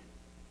doesn't he?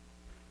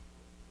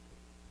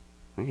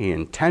 He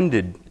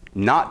intended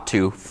not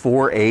to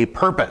for a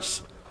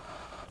purpose.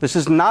 This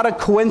is not a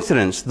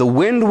coincidence. The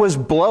wind was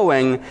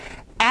blowing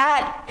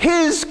at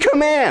his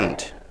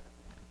command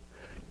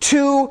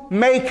to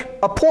make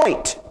a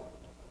point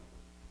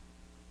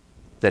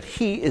that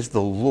he is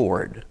the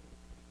Lord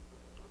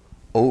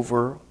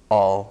over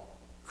all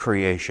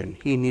creation.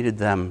 He needed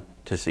them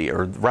to see,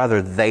 or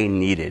rather they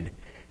needed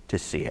to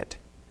see it.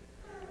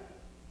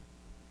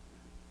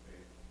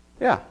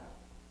 Yeah.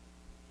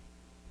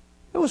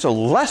 It was a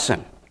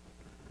lesson.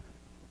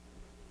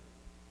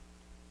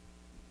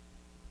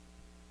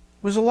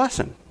 It was a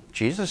lesson.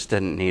 Jesus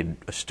didn't need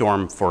a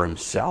storm for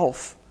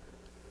himself.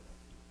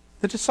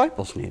 The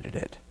disciples needed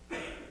it.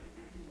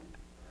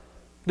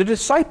 The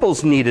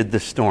disciples needed the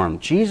storm.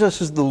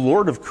 Jesus is the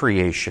Lord of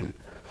creation.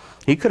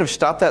 He could have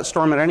stopped that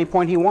storm at any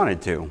point he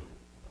wanted to.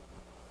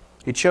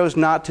 He chose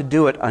not to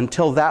do it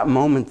until that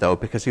moment, though,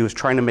 because he was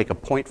trying to make a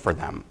point for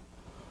them.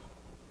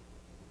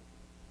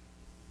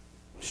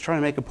 He's trying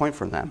to make a point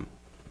for them.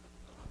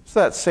 It's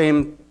that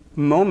same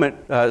moment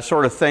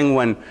sort of thing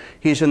when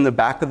he's in the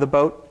back of the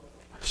boat,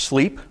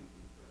 asleep,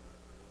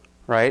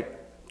 right?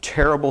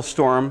 Terrible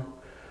storm.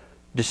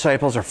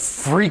 Disciples are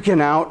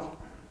freaking out.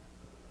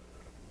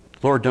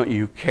 Lord, don't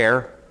you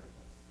care?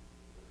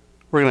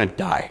 We're going to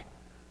die.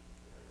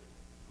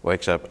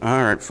 Wakes up.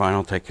 All right, fine,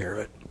 I'll take care of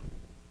it.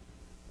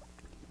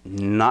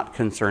 Not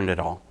concerned at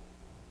all.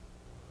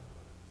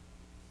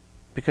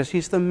 Because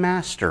he's the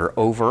master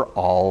over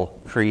all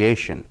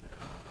creation.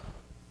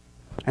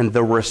 And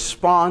the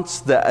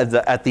response,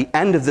 at the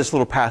end of this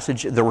little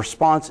passage, the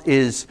response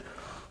is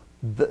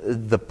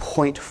the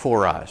point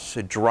for us.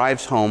 It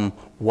drives home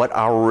what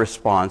our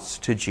response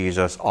to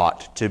Jesus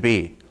ought to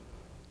be.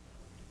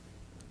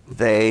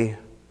 They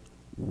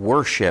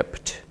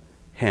worshipped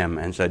him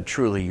and said,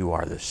 "Truly you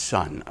are the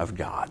Son of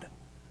God."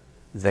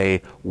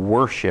 They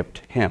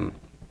worshipped him.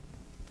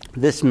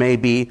 This may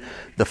be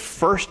the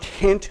first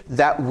hint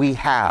that we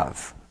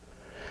have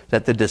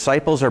that the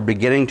disciples are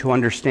beginning to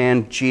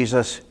understand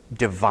Jesus'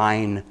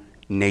 divine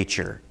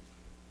nature.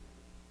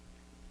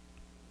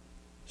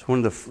 It's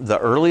one of the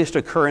earliest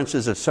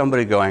occurrences of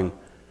somebody going,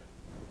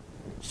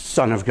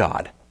 "Son of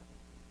God."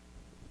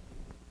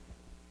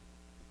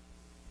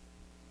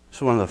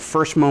 It's one of the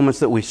first moments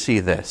that we see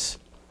this.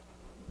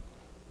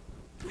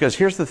 Because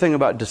here's the thing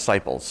about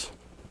disciples.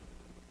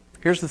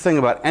 Here's the thing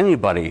about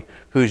anybody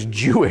who's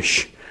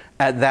Jewish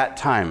at that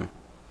time.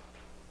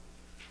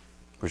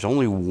 There's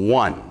only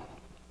one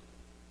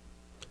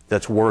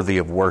that's worthy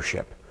of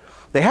worship.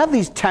 They have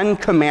these 10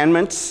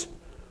 commandments,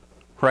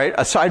 right?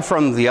 Aside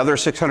from the other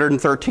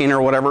 613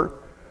 or whatever.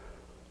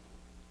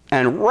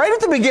 And right at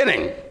the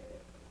beginning,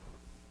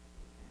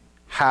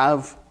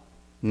 have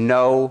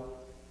no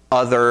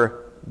other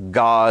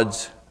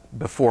gods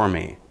before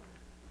me.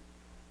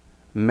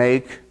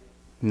 Make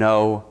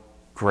no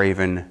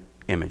graven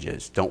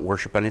images. Don't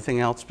worship anything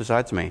else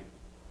besides me.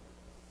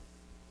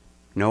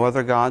 No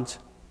other gods.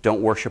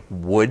 Don't worship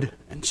wood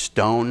and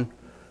stone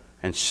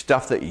and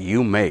stuff that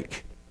you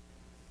make.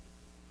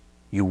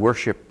 You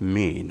worship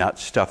me, not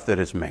stuff that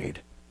is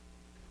made.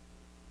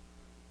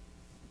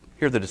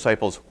 Here the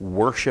disciples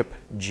worship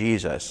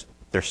Jesus.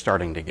 They're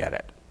starting to get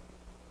it.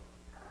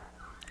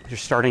 They're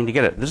starting to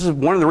get it. This is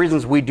one of the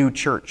reasons we do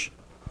church.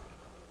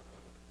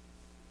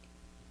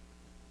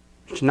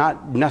 It's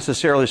not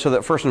necessarily so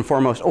that first and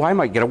foremost, I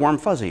might get a warm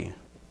fuzzy,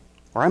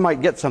 or I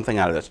might get something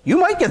out of this. You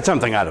might get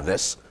something out of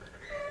this.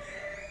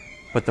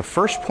 But the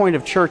first point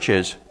of church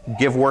is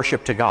give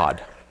worship to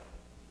God.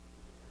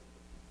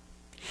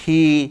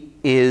 He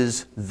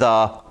is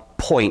the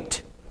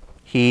point.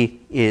 He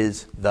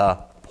is the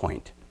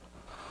point.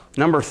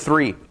 Number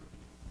 3,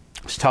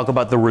 let's talk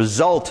about the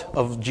result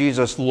of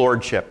Jesus'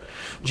 lordship.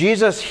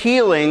 Jesus'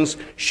 healings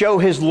show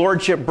his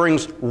lordship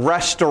brings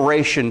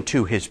restoration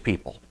to his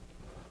people.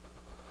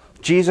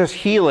 Jesus'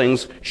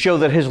 healings show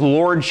that his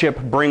lordship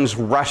brings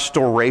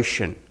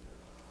restoration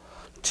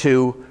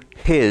to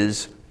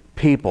his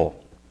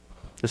people.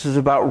 This is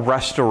about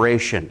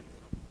restoration.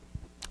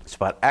 It's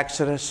about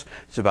Exodus,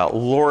 it's about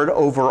Lord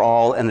over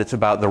all, and it's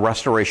about the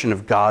restoration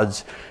of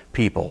God's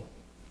people.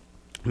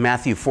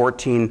 Matthew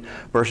 14,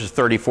 verses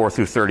 34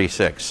 through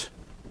 36.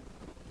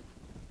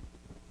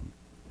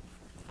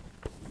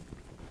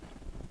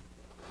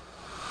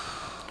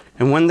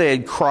 And when they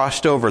had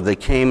crossed over, they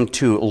came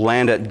to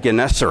land at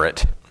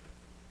Gennesaret.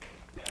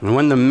 And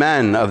when the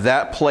men of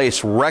that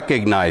place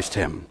recognized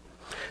him,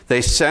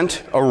 they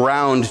sent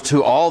around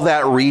to all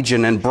that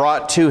region and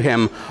brought to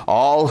him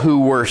all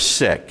who were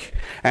sick,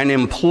 and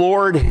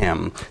implored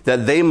him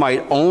that they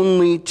might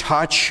only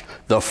touch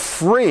the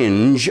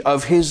fringe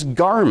of his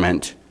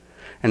garment,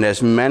 and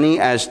as many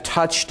as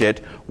touched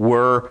it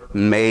were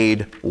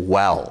made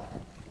well.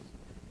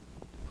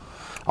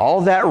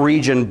 All that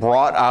region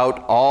brought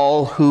out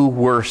all who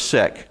were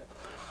sick.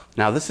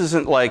 Now, this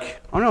isn't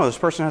like, this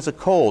person has a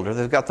cold or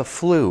they've got the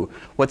flu.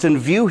 What's in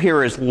view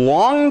here is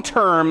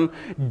long-term,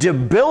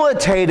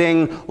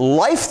 debilitating,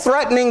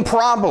 life-threatening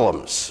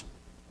problems.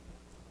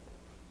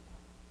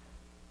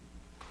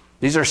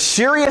 These are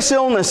serious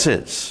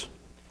illnesses.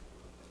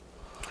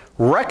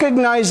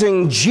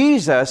 Recognizing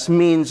Jesus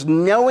means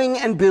knowing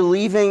and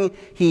believing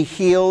he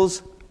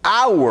heals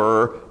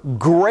our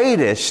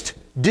greatest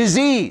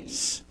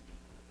disease: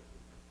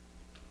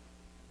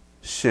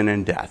 sin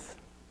and death.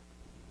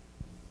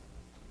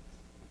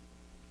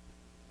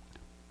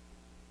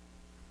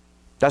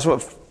 That's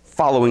what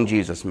following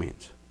Jesus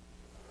means.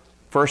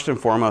 First and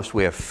foremost,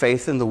 we have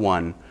faith in the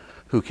one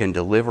who can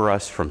deliver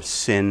us from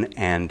sin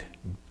and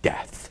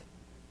death.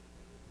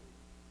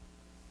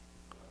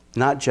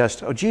 Not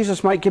just,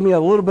 Jesus might give me a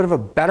little bit of a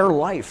better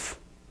life.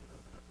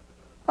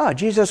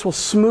 Jesus will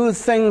smooth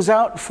things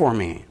out for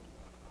me.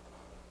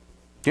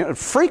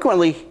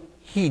 Frequently,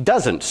 he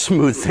doesn't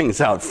smooth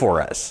things out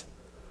for us.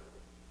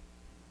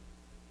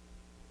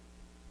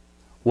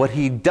 What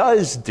he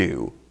does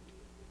do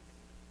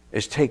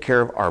is take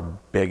care of our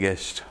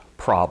biggest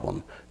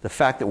problem, the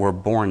fact that we're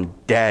born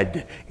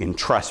dead in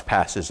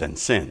trespasses and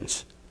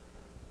sins.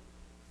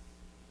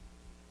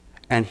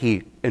 And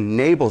he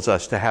enables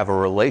us to have a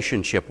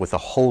relationship with a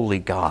holy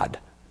God,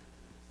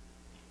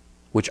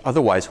 which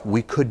otherwise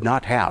we could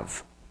not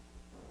have.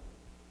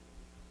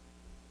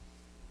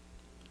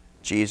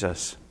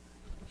 Jesus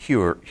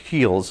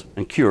heals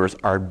and cures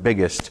our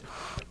biggest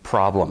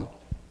problem.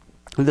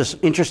 This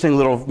interesting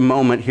little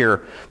moment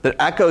here that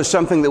echoes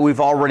something that we've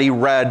already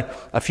read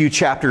a few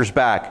chapters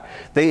back.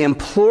 They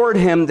implored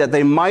him that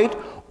they might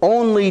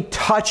only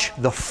touch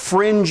the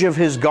fringe of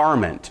his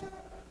garment.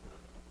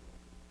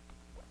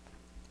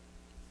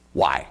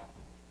 Why?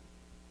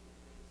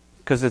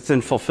 Because it's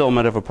in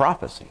fulfillment of a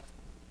prophecy.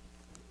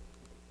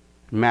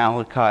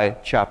 Malachi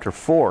chapter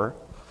 4,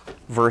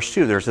 verse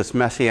 2, there's this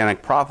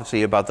messianic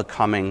prophecy about the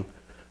coming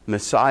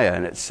Messiah,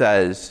 and it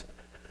says,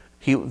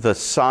 the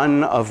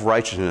Son of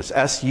Righteousness,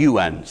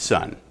 S-U-N,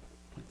 Son,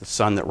 the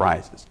sun that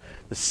rises.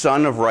 The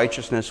Son of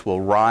Righteousness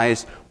will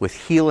rise with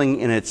healing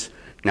in its...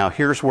 Now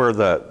here's where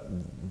the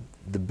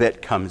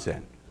bit comes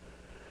in.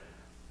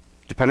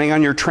 Depending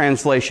on your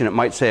translation, it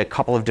might say a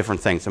couple of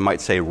different things. It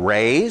might say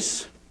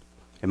rays,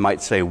 it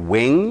might say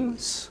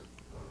wings,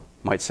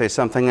 it might say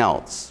something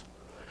else.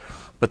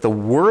 But the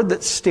word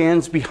that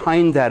stands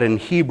behind that in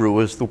Hebrew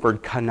is the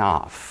word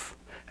kanaf,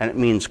 and it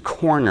means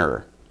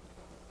corner.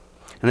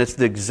 And it's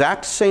the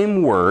exact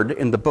same word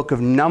in the book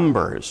of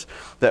Numbers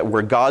that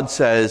where God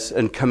says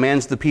and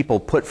commands the people,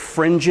 put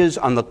fringes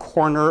on the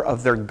corner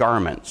of their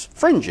garments.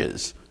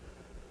 Fringes.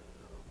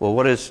 Well,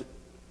 what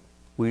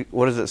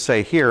does it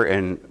say here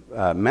in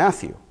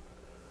Matthew?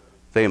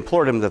 They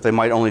implored him that they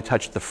might only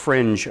touch the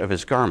fringe of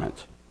his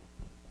garment.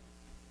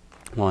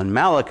 Well, in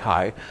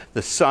Malachi,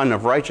 the Son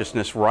of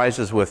Righteousness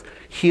rises with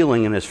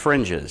healing in his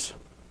fringes.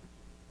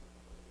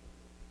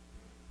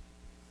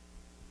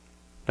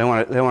 They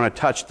want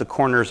to touch the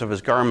corners of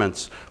his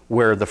garments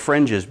where the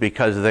fringe is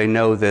because they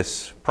know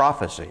this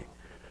prophecy.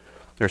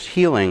 There's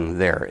healing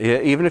there.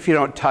 Even if you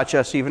don't touch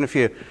us, even if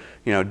you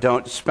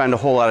don't spend a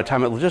whole lot of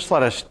time, just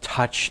let us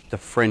touch the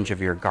fringe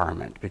of your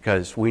garment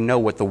because we know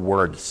what the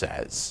word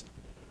says.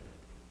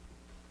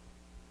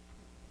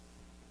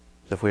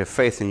 If we have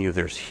faith in you,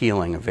 there's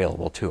healing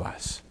available to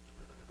us.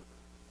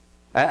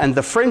 And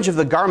the fringe of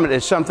the garment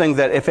is something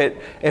that if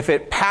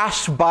it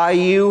passed by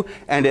you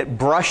and it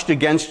brushed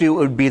against you, it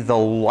would be the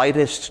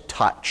lightest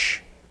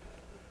touch.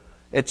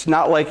 It's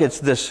not like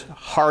it's this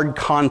hard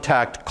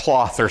contact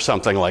cloth or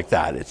something like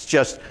that. It's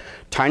just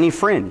tiny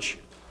fringe.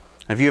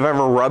 If you've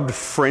ever rubbed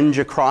fringe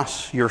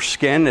across your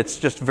skin, it's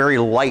just very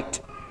light.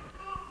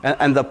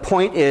 And the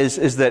point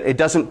is that it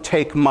doesn't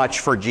take much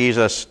for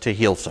Jesus to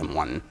heal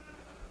someone.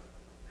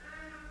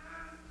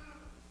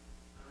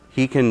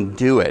 He can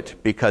do it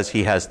because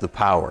he has the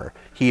power.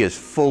 He is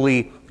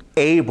fully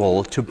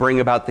able to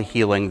bring about the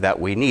healing that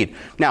we need.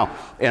 Now,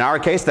 in our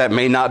case, that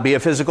may not be a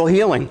physical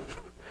healing.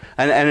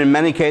 And in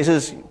many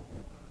cases,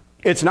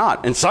 it's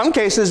not. In some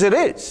cases, it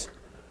is.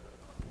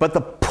 But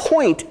the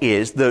point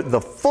is, the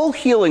full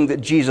healing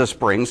that Jesus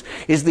brings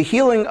is the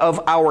healing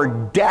of our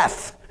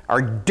death,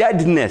 our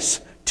deadness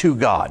to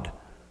God,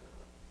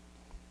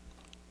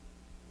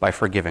 by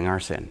forgiving our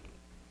sin.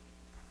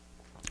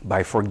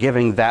 By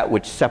forgiving that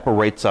which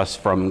separates us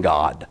from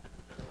God.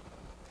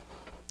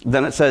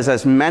 Then it says,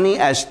 as many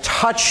as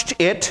touched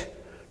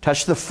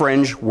the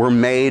fringe, were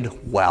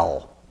made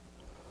well.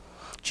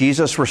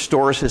 Jesus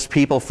restores his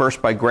people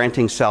first by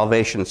granting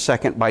salvation,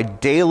 second by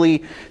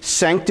daily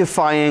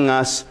sanctifying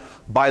us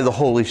by the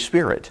Holy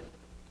Spirit.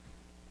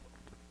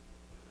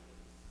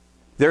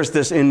 There's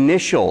this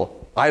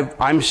initial,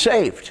 I'm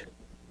saved,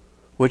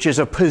 which is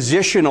a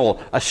positional,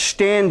 a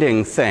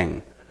standing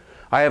thing.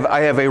 I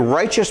have a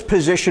righteous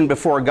position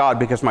before God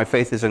because my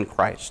faith is in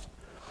Christ.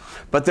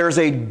 But there's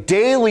a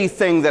daily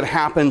thing that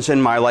happens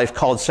in my life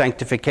called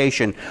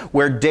sanctification,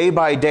 where day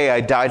by day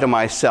I die to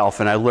myself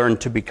and I learn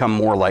to become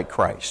more like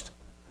Christ.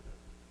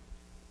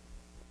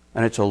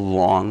 And it's a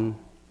long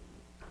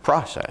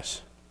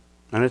process.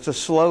 And it's a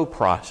slow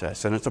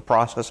process. And it's a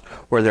process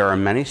where there are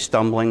many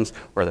stumblings,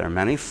 where there are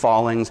many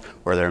fallings,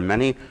 where there are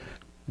many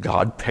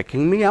God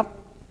picking me up.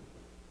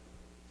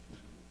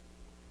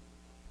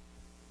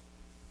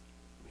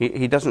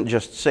 He doesn't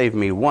just save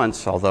me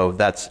once, although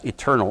that's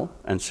eternal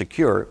and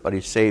secure, but he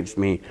saves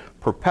me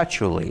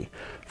perpetually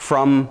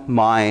from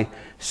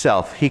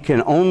myself. He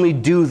can only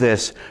do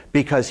this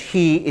because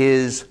he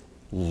is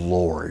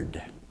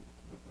Lord.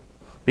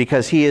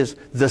 Because he is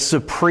the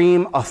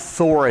supreme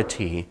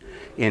authority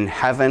in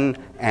heaven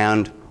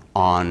and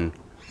on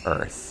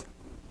earth.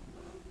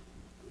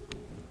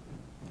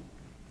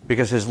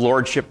 Because his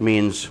lordship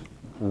means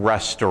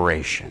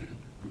restoration.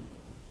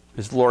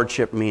 His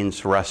lordship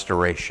means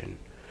restoration.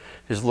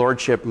 His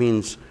lordship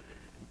means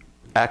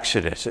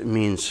exodus. It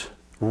means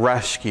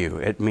rescue.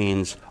 It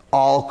means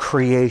all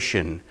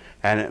creation.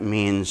 And it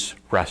means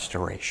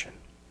restoration.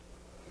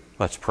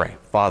 Let's pray.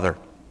 Father,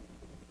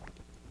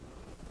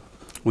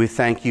 we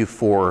thank you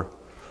for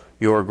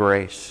your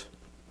grace.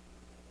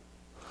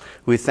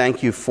 We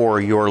thank you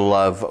for your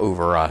love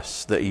over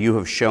us, that you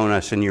have shown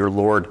us in your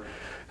Lord,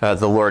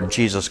 the Lord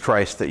Jesus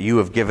Christ, that you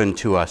have given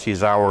to us.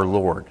 He's our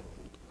Lord.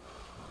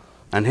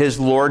 And his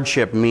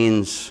lordship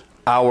means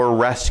our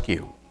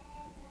rescue.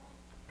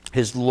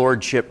 His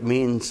lordship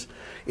means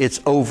it's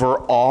over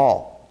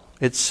all.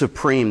 It's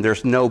supreme.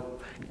 There's no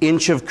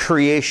inch of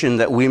creation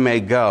that we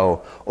may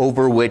go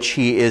over which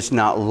he is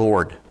not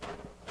Lord.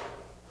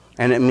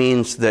 And it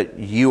means that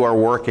you are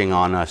working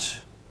on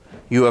us.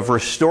 You have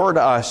restored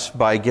us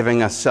by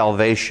giving us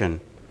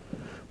salvation,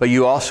 but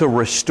you also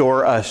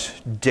restore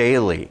us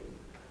daily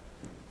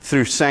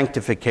through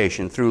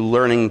sanctification, through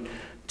learning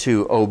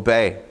to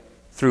obey,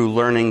 through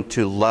learning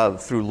to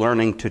love, through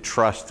learning to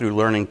trust, through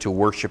learning to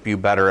worship you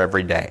better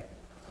every day.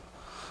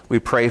 We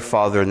pray,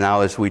 Father,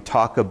 now as we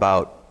talk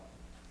about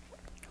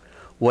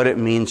what it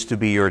means to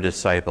be your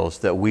disciples,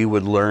 that we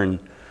would learn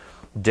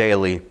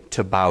daily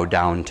to bow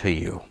down to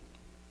you.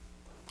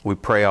 We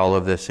pray all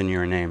of this in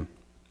your name.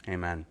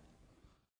 Amen.